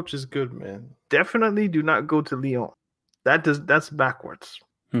coach is good, man. Definitely do not go to Lyon. That's backwards.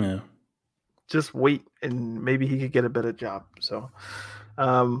 Yeah, just wait, and maybe he could get a better job. So,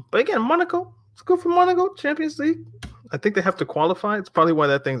 but again, Monaco. Let's go for Monaco Champions League. I think they have to qualify. It's probably why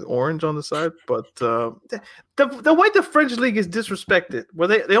that thing's orange on the side. But the way the French league is disrespected, where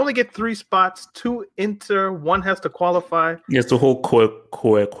they only get 3 spots, 2 enter, 1 has to qualify. Yes, the whole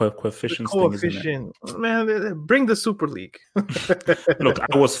coefficient thing, isn't it? Man, bring the Super League. Look,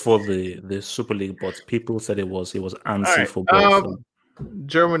 I was for the Super League, but people said it was anti-football. Right.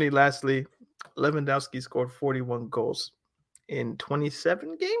 Germany, lastly, Lewandowski scored 41 goals in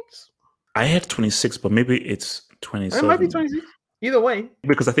 27 games. I had 26, but maybe it's 27. It might be 26. Either way.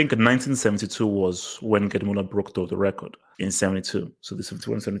 Because I think 1972 was when Gerd Müller broke the record in 72. So the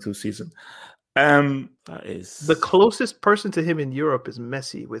 71-72 season. That is... The closest person to him in Europe is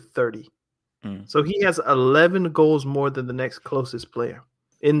Messi with 30. So he has 11 goals more than the next closest player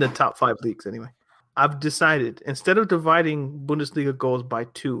in the top 5 leagues anyway. I've decided, instead of dividing Bundesliga goals by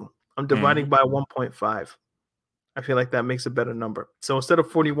 2, I'm dividing by 1.5. I feel like that makes a better number. So instead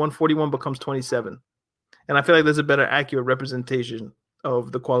of 41 becomes 27. And I feel like there's a better accurate representation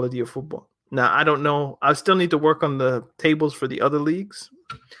of the quality of football. Now, I don't know. I still need to work on the tables for the other leagues.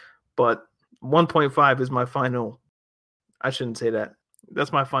 But 1.5 is my final. I shouldn't say that.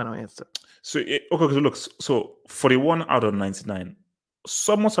 That's my final answer. So, okay, look. So 41 out of 99.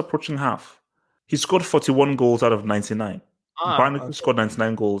 Somewhat approaching half. He scored 41 goals out of 99. Barnett scored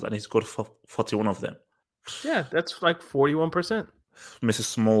 99 goals and he scored 41 of them. Yeah, that's like 41%. Mrs.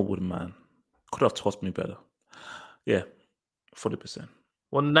 Smallwood, man. Could have taught me better. Yeah, 40%.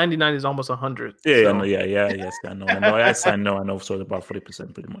 Well, 99 is almost 100. Yeah, so. I know. Yes, I know. Yes, I know. So about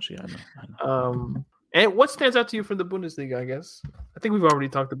 40%, pretty much. Yeah, I know. And what stands out to you from the Bundesliga? I guess I think we've already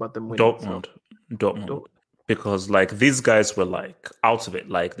talked about them winning. Dortmund. Because like these guys were like out of it.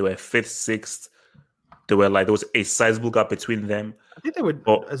 Like they were 5th, 6th. They were like there was a sizable gap between them. I think they were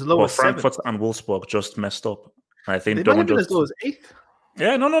as low as Frankfurt 7th. And Wolfsburg just messed up. I think they might have been as low as 8th.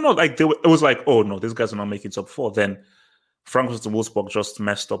 Yeah, no. Like it was like, oh no, these guys are not making top 4. Then Frankfurt and Wolfsburg just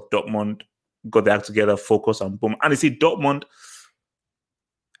messed up. Dortmund got their act together, focus, and boom. And you see, Dortmund,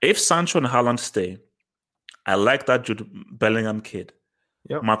 if Sancho and Haaland stay, I like that Jude Bellingham kid.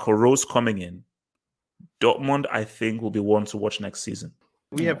 Yep. Marco Rose coming in. Dortmund, I think, will be one to watch next season.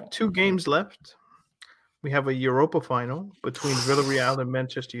 We have 2 games left. We have a Europa final between Villarreal and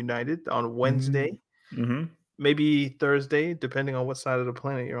Manchester United on Wednesday. Mm-hmm. Maybe Thursday, depending on what side of the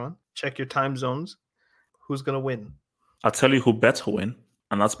planet you're on. Check your time zones. Who's going to win? I'll tell you who better win,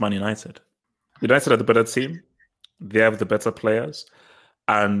 and that's Man United. United are the better team. They have the better players.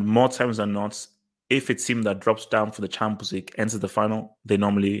 And more times than not, if a team that drops down for the Champions League enters the final, they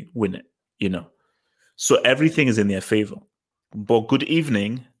normally win it, So everything is in their favor. But Good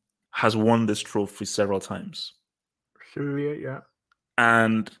Evening has won this trophy several times. Sure, yeah.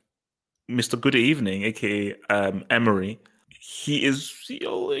 And Mr. Good Evening, aka Emery,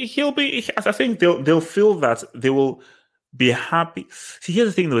 he'll be. I think they'll feel that they will be happy. See, here's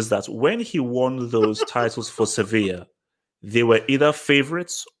the thing, though, is that when he won those titles for Sevilla, they were either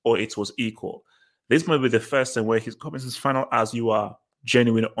favorites or it was equal. This might be the first time where he's coming to his final as you are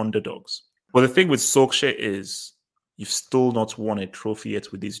genuine underdogs. But the thing with Solskjaer is you've still not won a trophy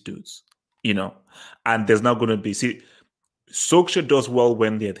yet with these dudes, and there's not going to be. See, Solskjaer does well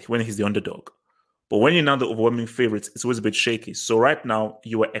when he's the underdog. But when you're now the overwhelming favorites, it's always a bit shaky. So right now,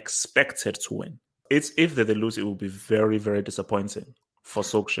 you are expected to win. If they lose, it will be very, very disappointing for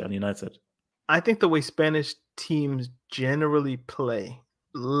Solskjaer and United. I think the way Spanish teams generally play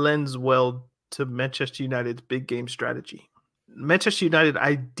lends well to Manchester United's big game strategy. Manchester United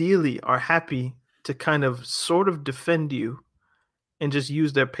ideally are happy to kind of sort of defend you and just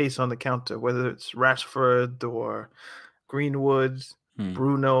use their pace on the counter, whether it's Rashford or Greenwood,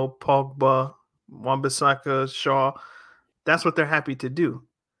 Bruno, Pogba, Wan-Bissaka, Shaw. That's what they're happy to do.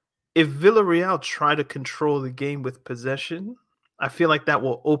 If Villarreal try to control the game with possession, I feel like that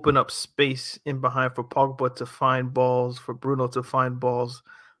will open up space in behind for Pogba to find balls, for Bruno to find balls,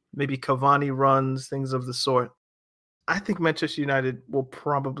 maybe Cavani runs, things of the sort. I think Manchester United will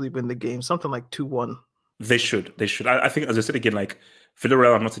probably win the game, something like 2-1. They should. I think, as I said again, like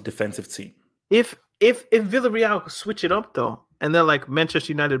Villarreal are not a defensive team. If Villarreal switch it up though, and they're like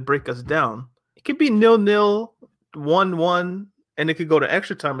Manchester United break us down, it could be 0-0, 1-1, and it could go to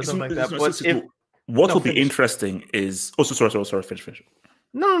extra time or something like that. But what will be interesting is sorry, finish.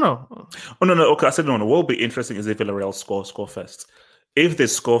 No. Oh no. Okay, I said no. What will be interesting is if Villarreal score first. If they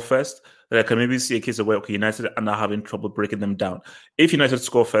score first, then I can maybe see a case of where United are now having trouble breaking them down. If United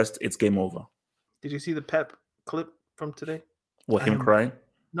score first, it's game over. Did you see the Pep clip from today? What, him crying?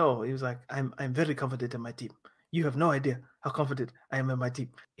 No, he was like, I'm very confident in my team. You have no idea how confident I am in my team.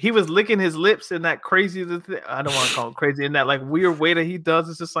 He was licking his lips in that crazy, I don't want to call him crazy, in that like weird way that he does.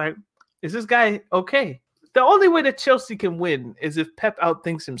 It's just like, is this guy okay? The only way that Chelsea can win is if Pep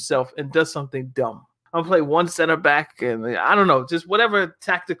outthinks himself and does something dumb. I'll play one center back and I don't know, just whatever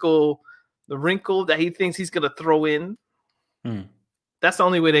tactical, the wrinkle that he thinks he's going to throw in. That's the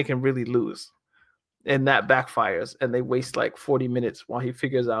only way they can really lose. And that backfires and they waste like 40 minutes while he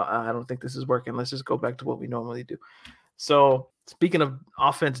figures out, I don't think this is working. Let's just go back to what we normally do. So speaking of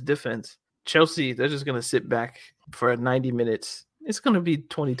offense, defense, Chelsea, they're just going to sit back for 90 minutes. It's going to be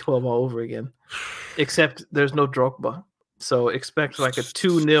 2012 all over again, except there's no Drogba. So expect like a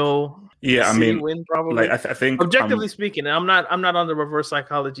 2-0 win probably. Like I think objectively speaking, I'm not on the reverse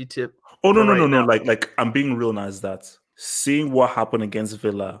psychology tip. Oh no. Like I'm being real nice that seeing what happened against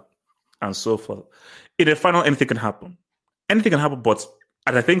Villa and so forth. In the final, anything can happen. Anything can happen, but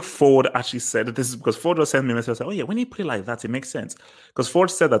and I think Ford actually said that this is because Ford just sent me a message. Oh yeah, when you play like that, it makes sense. Because Ford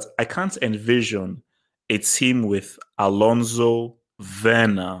said that I can't envision a team with Alonso,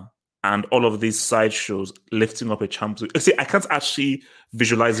 Werner, and all of these sideshows lifting up a Champions League. See, I can't actually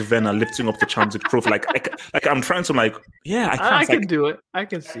visualize Werner lifting up the Champions League trophy. Like I'm trying to I can't. I can do it. I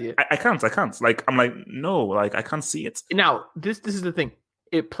can see it. I can't. Like I'm like, no, like I can't see it. Now, this is the thing.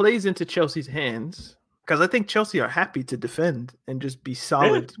 It plays into Chelsea's hands because I think Chelsea are happy to defend and just be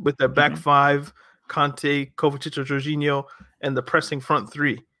solid with their back five, Conte, Kovacic, or Jorginho, and the pressing front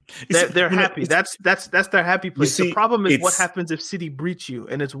three. They're happy. That's their happy place. The problem is what happens if City breach you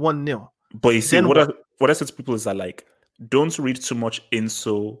and it's 1-0. But you see, what I said to people is that like, don't read too much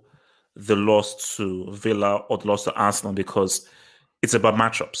into the loss to Villa or the loss to Arsenal because it's about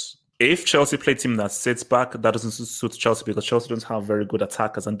matchups. If Chelsea play a team that sits back, that doesn't suit Chelsea because Chelsea don't have very good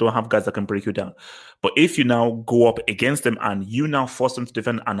attackers and don't have guys that can break you down. But if you now go up against them and you now force them to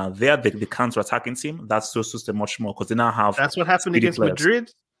defend and are there the counter-attacking team, that suits them much more because they now have. That's what happened against players.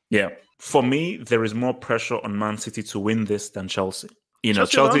 Madrid. Yeah, for me, there is more pressure on Man City to win this than Chelsea.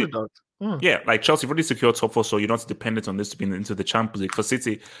 Chelsea. Yeah, like Chelsea already secured top four, so you're not dependent on this to be into the Champions League. For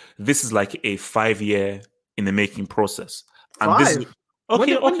City, this is like a 5-year in the making process. And this is,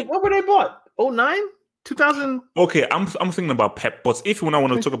 okay. What were they bought? 09? 2000? Okay, I'm thinking about Pep, but if you now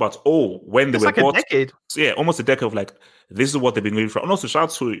want to talk about when they were bought, a decade. Yeah, almost a decade of like this is what they've been going for. And also shout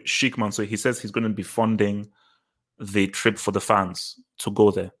out to Sheikman, so he says he's going to be funding the trip for the fans to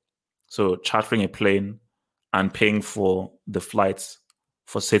go there. So chartering a plane and paying for the flights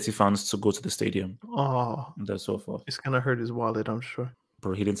for City fans to go to the stadium. Oh, and so forth. It's gonna hurt his wallet, I'm sure.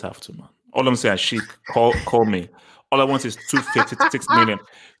 Bro, he didn't have to, man. All I'm saying, Sheik, call me. All I want is 256 million.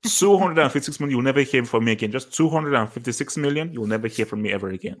 256 million, you'll never hear from me again. Just 256 million, you'll never hear from me ever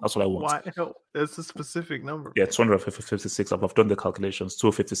again. That's what I want. Why? No, that's a specific number. Yeah, 256. I've done the calculations.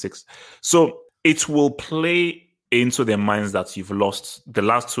 256. So it will play into their minds that you've lost the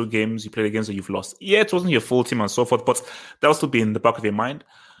last two games you played against and you've lost. Yeah, it wasn't your full team and so forth, but that'll still be in the back of your mind.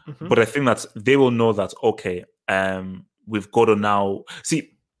 Mm-hmm. But I think that they will know that, okay, we've got to now see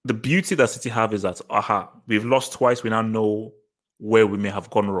the beauty that City have is that we've lost twice. We now know where we may have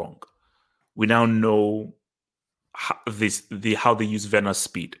gone wrong. We now know how they use Werner's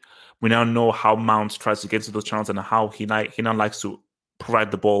speed. We now know how Mount tries to get to those channels and how he now likes to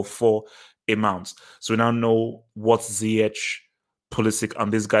provide the ball for a Mount. So we now know what Ziyech, Pulisic,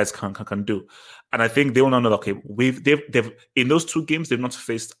 and these guys can do. And I think they will now know that, okay, they've in those two games they've not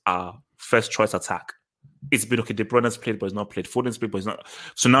faced our first choice attack. It's been okay. De Bruyne's played, but he's not played. Foden's played, but he's not.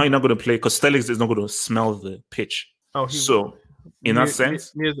 So now you're not going to play because Sterling is not going to smell the pitch. Oh, so in that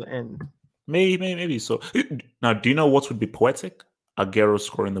sense, near the end, maybe so. Now, do you know what would be poetic? Aguero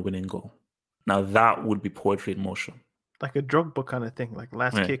scoring the winning goal. Now that would be poetry in motion, like a Drogba kind of thing, like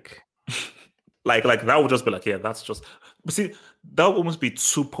last kick. like that would just be like, yeah, that's just. But see, that would almost be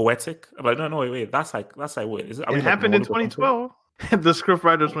too poetic. I'm like, no, wait, that's like wait. Is it? It happened in 2012. The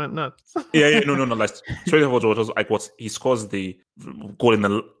scriptwriters went nuts. No. Like 2012 was like what he scores the goal in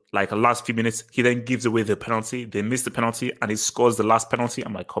the last few minutes. He then gives away the penalty. They miss the penalty, and he scores the last penalty.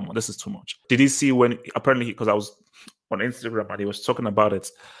 I'm like, come on, this is too much. Did he see when apparently because I was on Instagram and he was talking about it?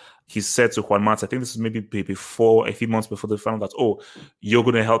 He said to Juan Mata, I think this is maybe before a few months before the final, that you're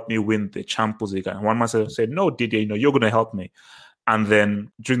going to help me win the Champions League. And Juan Mata said, no, Didier, you're going to help me. And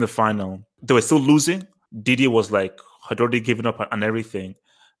then during the final, they were still losing. Didier was like, had already given up and everything.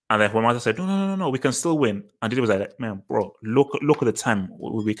 And then Juan Mata said, no, we can still win. And Didier was like, man, bro, look at the time.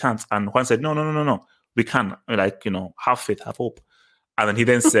 We can't. And Juan said, no, we can. Have faith, have hope. And then he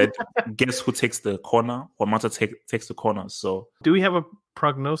then said, guess who takes the corner? Juan Mata takes the corner. So do we have a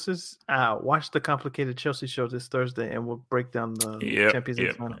prognosis? Watch the Complicated Chelsea show this Thursday and we'll break down the Champions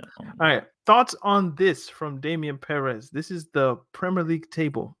League final. All right. Thoughts on this from Damian Perez. This is the Premier League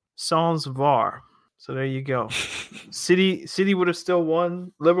table. Sans VAR. So there you go. City would have still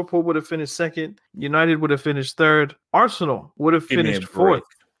won. Liverpool would have finished second. United would have finished third. Arsenal would have finished fourth.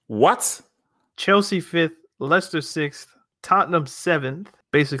 What? Chelsea fifth. Leicester sixth. Tottenham seventh.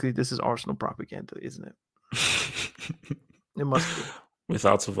 Basically, this is Arsenal propaganda, isn't it? It must be.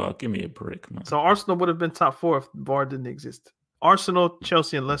 Without VAR, give me a break, man. So Arsenal would have been top four if VAR didn't exist. Arsenal,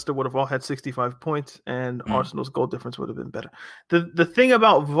 Chelsea, and Leicester would have all had 65 points, and Arsenal's goal difference would have been better. The thing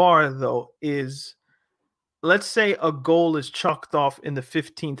about VAR, though, is let's say a goal is chalked off in the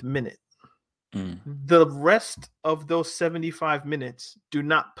 15th minute. The rest of those 75 minutes do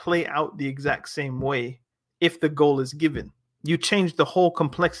not play out the exact same way if the goal is given. You change the whole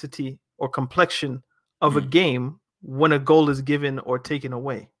complexity or complexion of a game when a goal is given or taken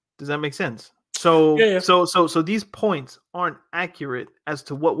away. Does that make sense? So these points aren't accurate as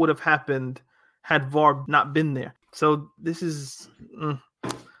to what would have happened had VAR not been there. So this is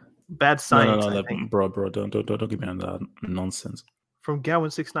bad science. No, bro, don't give me on that nonsense. From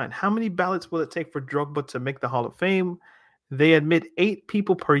Gowan69, how many ballots will it take for Drogba to make the Hall of Fame? They admit 8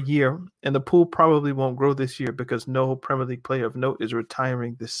 people per year, and the pool probably won't grow this year because no Premier League player of note is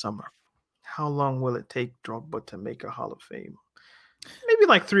retiring this summer. How long will it take Drogba to make a Hall of Fame? Maybe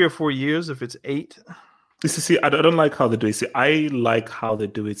like 3 or 4 years if it's 8. See, I don't like how they do it. See, I like how they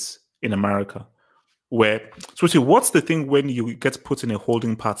do it in America. Where, so what's the thing when you get put in a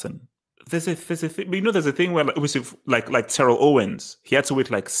holding pattern? There's a thing, there's a thing where like Terrell Owens, he had to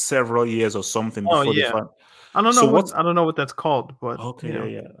wait like several years or something before the final. I don't know what that's called, but okay,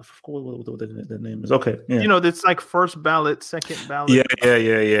 I forgot what the name is. Okay, yeah. It's like first ballot, second ballot. Yeah.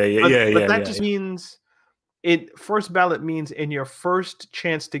 But that just means first ballot means in your first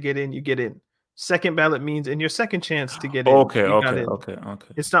chance to get in, you get in. Second ballot means in your second chance to get in. Okay.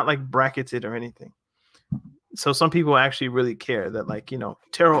 It's not like bracketed or anything. So some people actually really care that,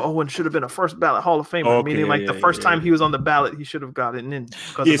 Terrell Owens should have been a first ballot Hall of Famer, meaning the first time he was on the ballot, he should have gotten in.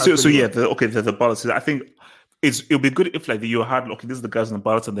 The ballots. I think it'll be good if you had these are the guys on the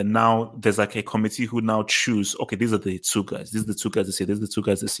ballot, and then now there's a committee who now choose. Okay, these are the 2 guys. These are the 2 guys this year. These are the 2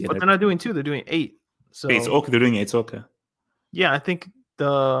 guys this year. But they're not doing 2; they're doing 8. So 8. Okay, they're doing 8. Okay. Yeah, I think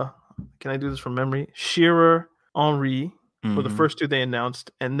can I do this from memory? Shearer, Henry were the first 2 they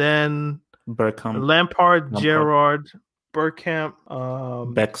announced, and then Bergkamp, Lampard, Gerrard, Bergkamp,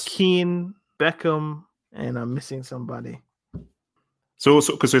 Keane, Beckham, and I'm missing somebody. So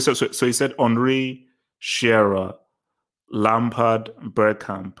he said Henry, Shearer, Lampard,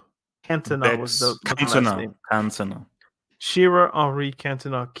 Bergkamp, Cantona was the last name. Cantona. Shearer, Henry,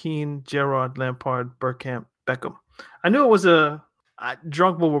 Cantona, Keane, Gerrard, Lampard, Bergkamp, Beckham. I knew it was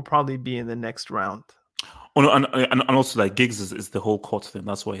Drogba will probably be in the next round. Oh no, and also like Giggs is the whole court thing.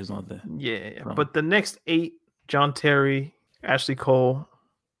 That's why he's not there. Yeah. But the next 8: John Terry, Ashley Cole,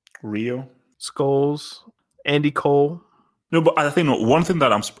 Rio, Scholes, Andy Cole. No, but I think one thing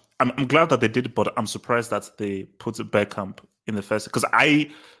that I'm glad that they did, but I'm surprised that they put Bergkamp in the first, because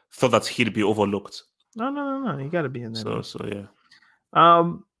I thought that he'd be overlooked. No. You got to be in there. So yeah.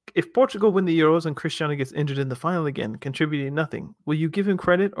 If Portugal win the Euros and Cristiano gets injured in the final again, contributing nothing, will you give him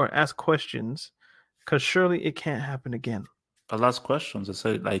credit or ask questions? Because surely it can't happen again. I'll ask questions. I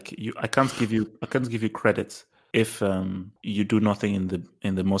say I can't give you credit if you do nothing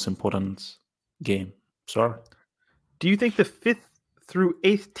in the most important game. Sorry. Do you think the 5th through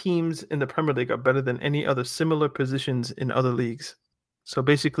 8th teams in the Premier League are better than any other similar positions in other leagues? So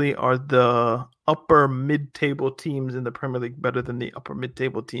basically, are the upper mid-table teams in the Premier League better than the upper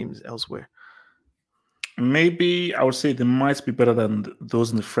mid-table teams elsewhere? Maybe I would say they might be better than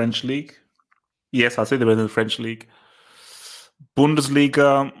those in the French league. Yes, I'll say they're better than the French league.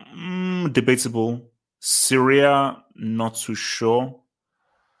 Bundesliga, debatable. Syria, not too sure.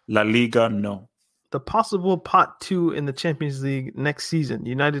 La Liga, no. The possible pot 2 in the Champions League next season.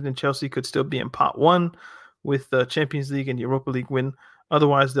 United and Chelsea could still be in pot 1 with the Champions League and Europa League win.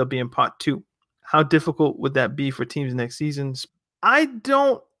 Otherwise, they'll be in pot 2. How difficult would that be for teams next season? I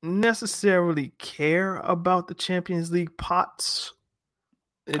don't necessarily care about the Champions League pots.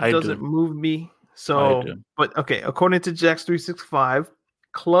 It doesn't move me. So, but okay, according to Jax365,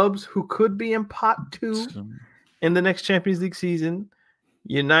 clubs who could be in pot 2 in the next Champions League season: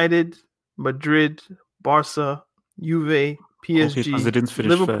 United, Madrid, Barca, Juve, PSG,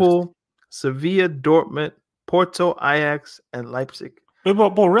 Liverpool, Sevilla, Dortmund, Porto, Ajax, and Leipzig.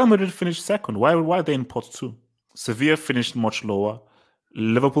 But Real Madrid finished second. Why are they in pot 2? Sevilla finished much lower.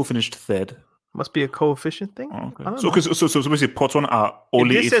 Liverpool finished 3rd. Must be a coefficient thing. Oh, okay. So basically, pot 1 are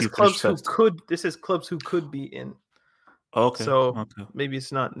only if you finish first. This is clubs who could be in. Okay. So maybe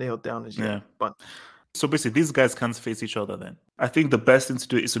it's not nailed down as yet. Yeah. But so basically, these guys can't face each other then. I think the best thing to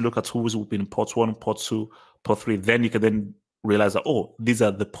do is to look at who's will be in pot 1, pot 2, pot 3. Then you can then realize that, these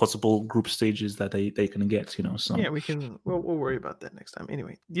are the possible group stages that they can get, So yeah, we'll worry about that next time.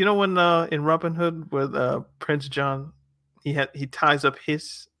 Anyway, you know when in Robin Hood with Prince John, he ties up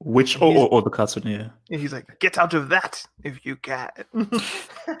his the cartoon, yeah. And he's like, "Get out of that if you can."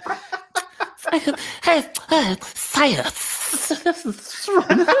 Silent hiss!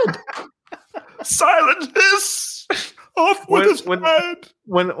 Off with his head!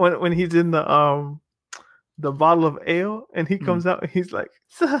 When he's in the bottle of ale and he comes out and he's like,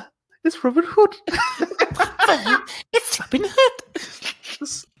 "Sir, it's Robin Hood." It's Robin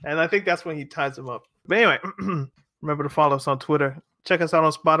Hood. And I think that's when he ties him up. But anyway, remember to follow us on Twitter. Check us out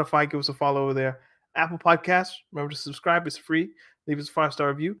on Spotify. Give us a follow over there. Apple Podcasts. Remember to subscribe. It's free. Leave us a 5-star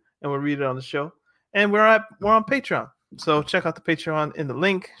review and we'll read it on the show. And we're on Patreon. So check out the Patreon in the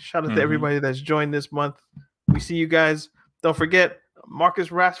link. Shout out to everybody that's joined this month. We see you guys. Don't forget Marcus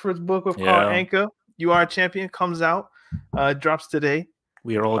Rashford's book with Carl Anka, You Are a Champion, comes out. Drops today.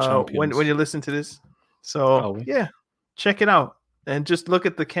 We are all champions. When you listen to this. So check it out. And just look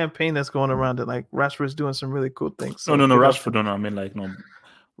at the campaign that's going around it. Like Rashford's doing some really cool things. So no, Rashford. No, I mean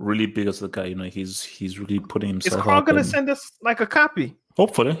really big as the guy. He's really putting himself. Is Carl gonna send us like a copy?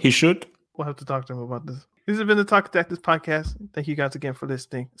 Hopefully, he should. We'll have to talk to him about this. This has been the Talk Tactics podcast. Thank you guys again for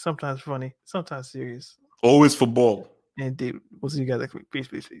listening. Sometimes funny, sometimes serious. Always football. Indeed. We'll see you guys next week. Peace.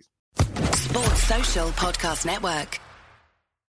 Sports Social Podcast Network.